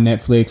know, go on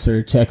Netflix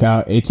or check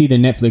out. It's either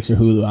Netflix or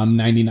Hulu. I'm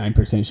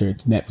 99% sure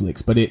it's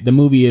Netflix. But the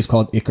movie is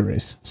called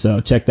Icarus. So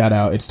check that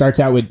out. It starts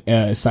out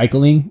with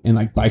cycling and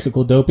like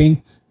bicycle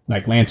doping,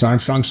 like Lance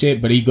Armstrong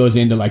shit. But he goes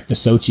into like the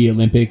Sochi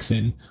Olympics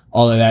and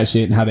all of that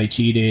shit and how they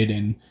cheated.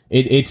 And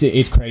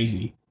it's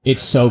crazy.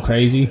 It's so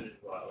crazy.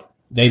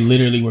 They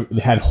literally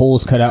had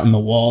holes cut out in the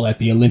wall at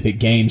the Olympic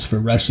Games for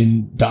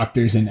Russian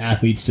doctors and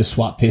athletes to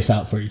swap piss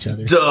out for each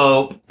other.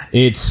 Dope.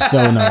 It's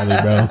so gnarly,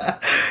 bro.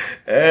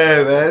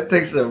 Hey, man, it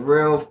takes a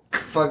real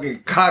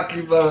fucking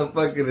cocky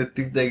motherfucker to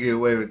think they get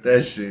away with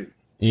that shit.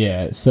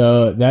 Yeah,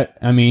 so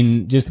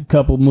just a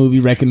couple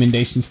movie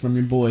recommendations from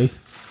your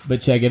boys,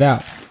 but check it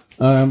out.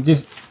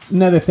 Just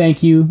another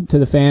thank you to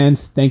the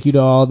fans. Thank you to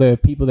all the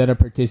people that are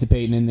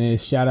participating in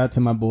this. Shout out to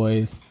my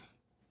boys.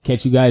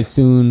 Catch you guys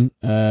soon.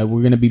 We're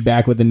going to be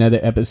back with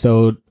another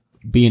episode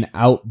being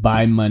out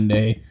by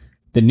Monday.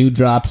 The new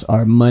drops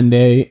are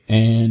Monday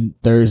and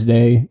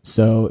Thursday.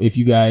 So if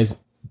you guys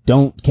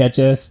don't catch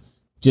us,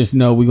 just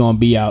know we're going to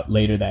be out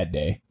later that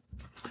day.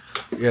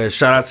 Yeah,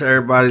 shout out to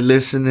everybody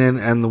listening,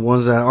 and the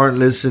ones that aren't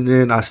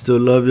listening, I still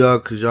love y'all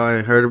because y'all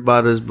ain't heard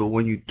about us. But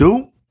when you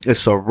do,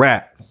 it's a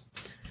wrap.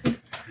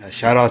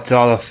 Shout out to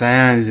all the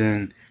fans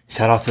and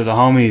shout out to the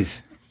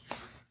homies.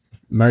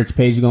 Merch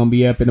page is going to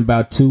be up in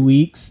about 2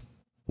 weeks.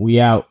 We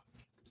out.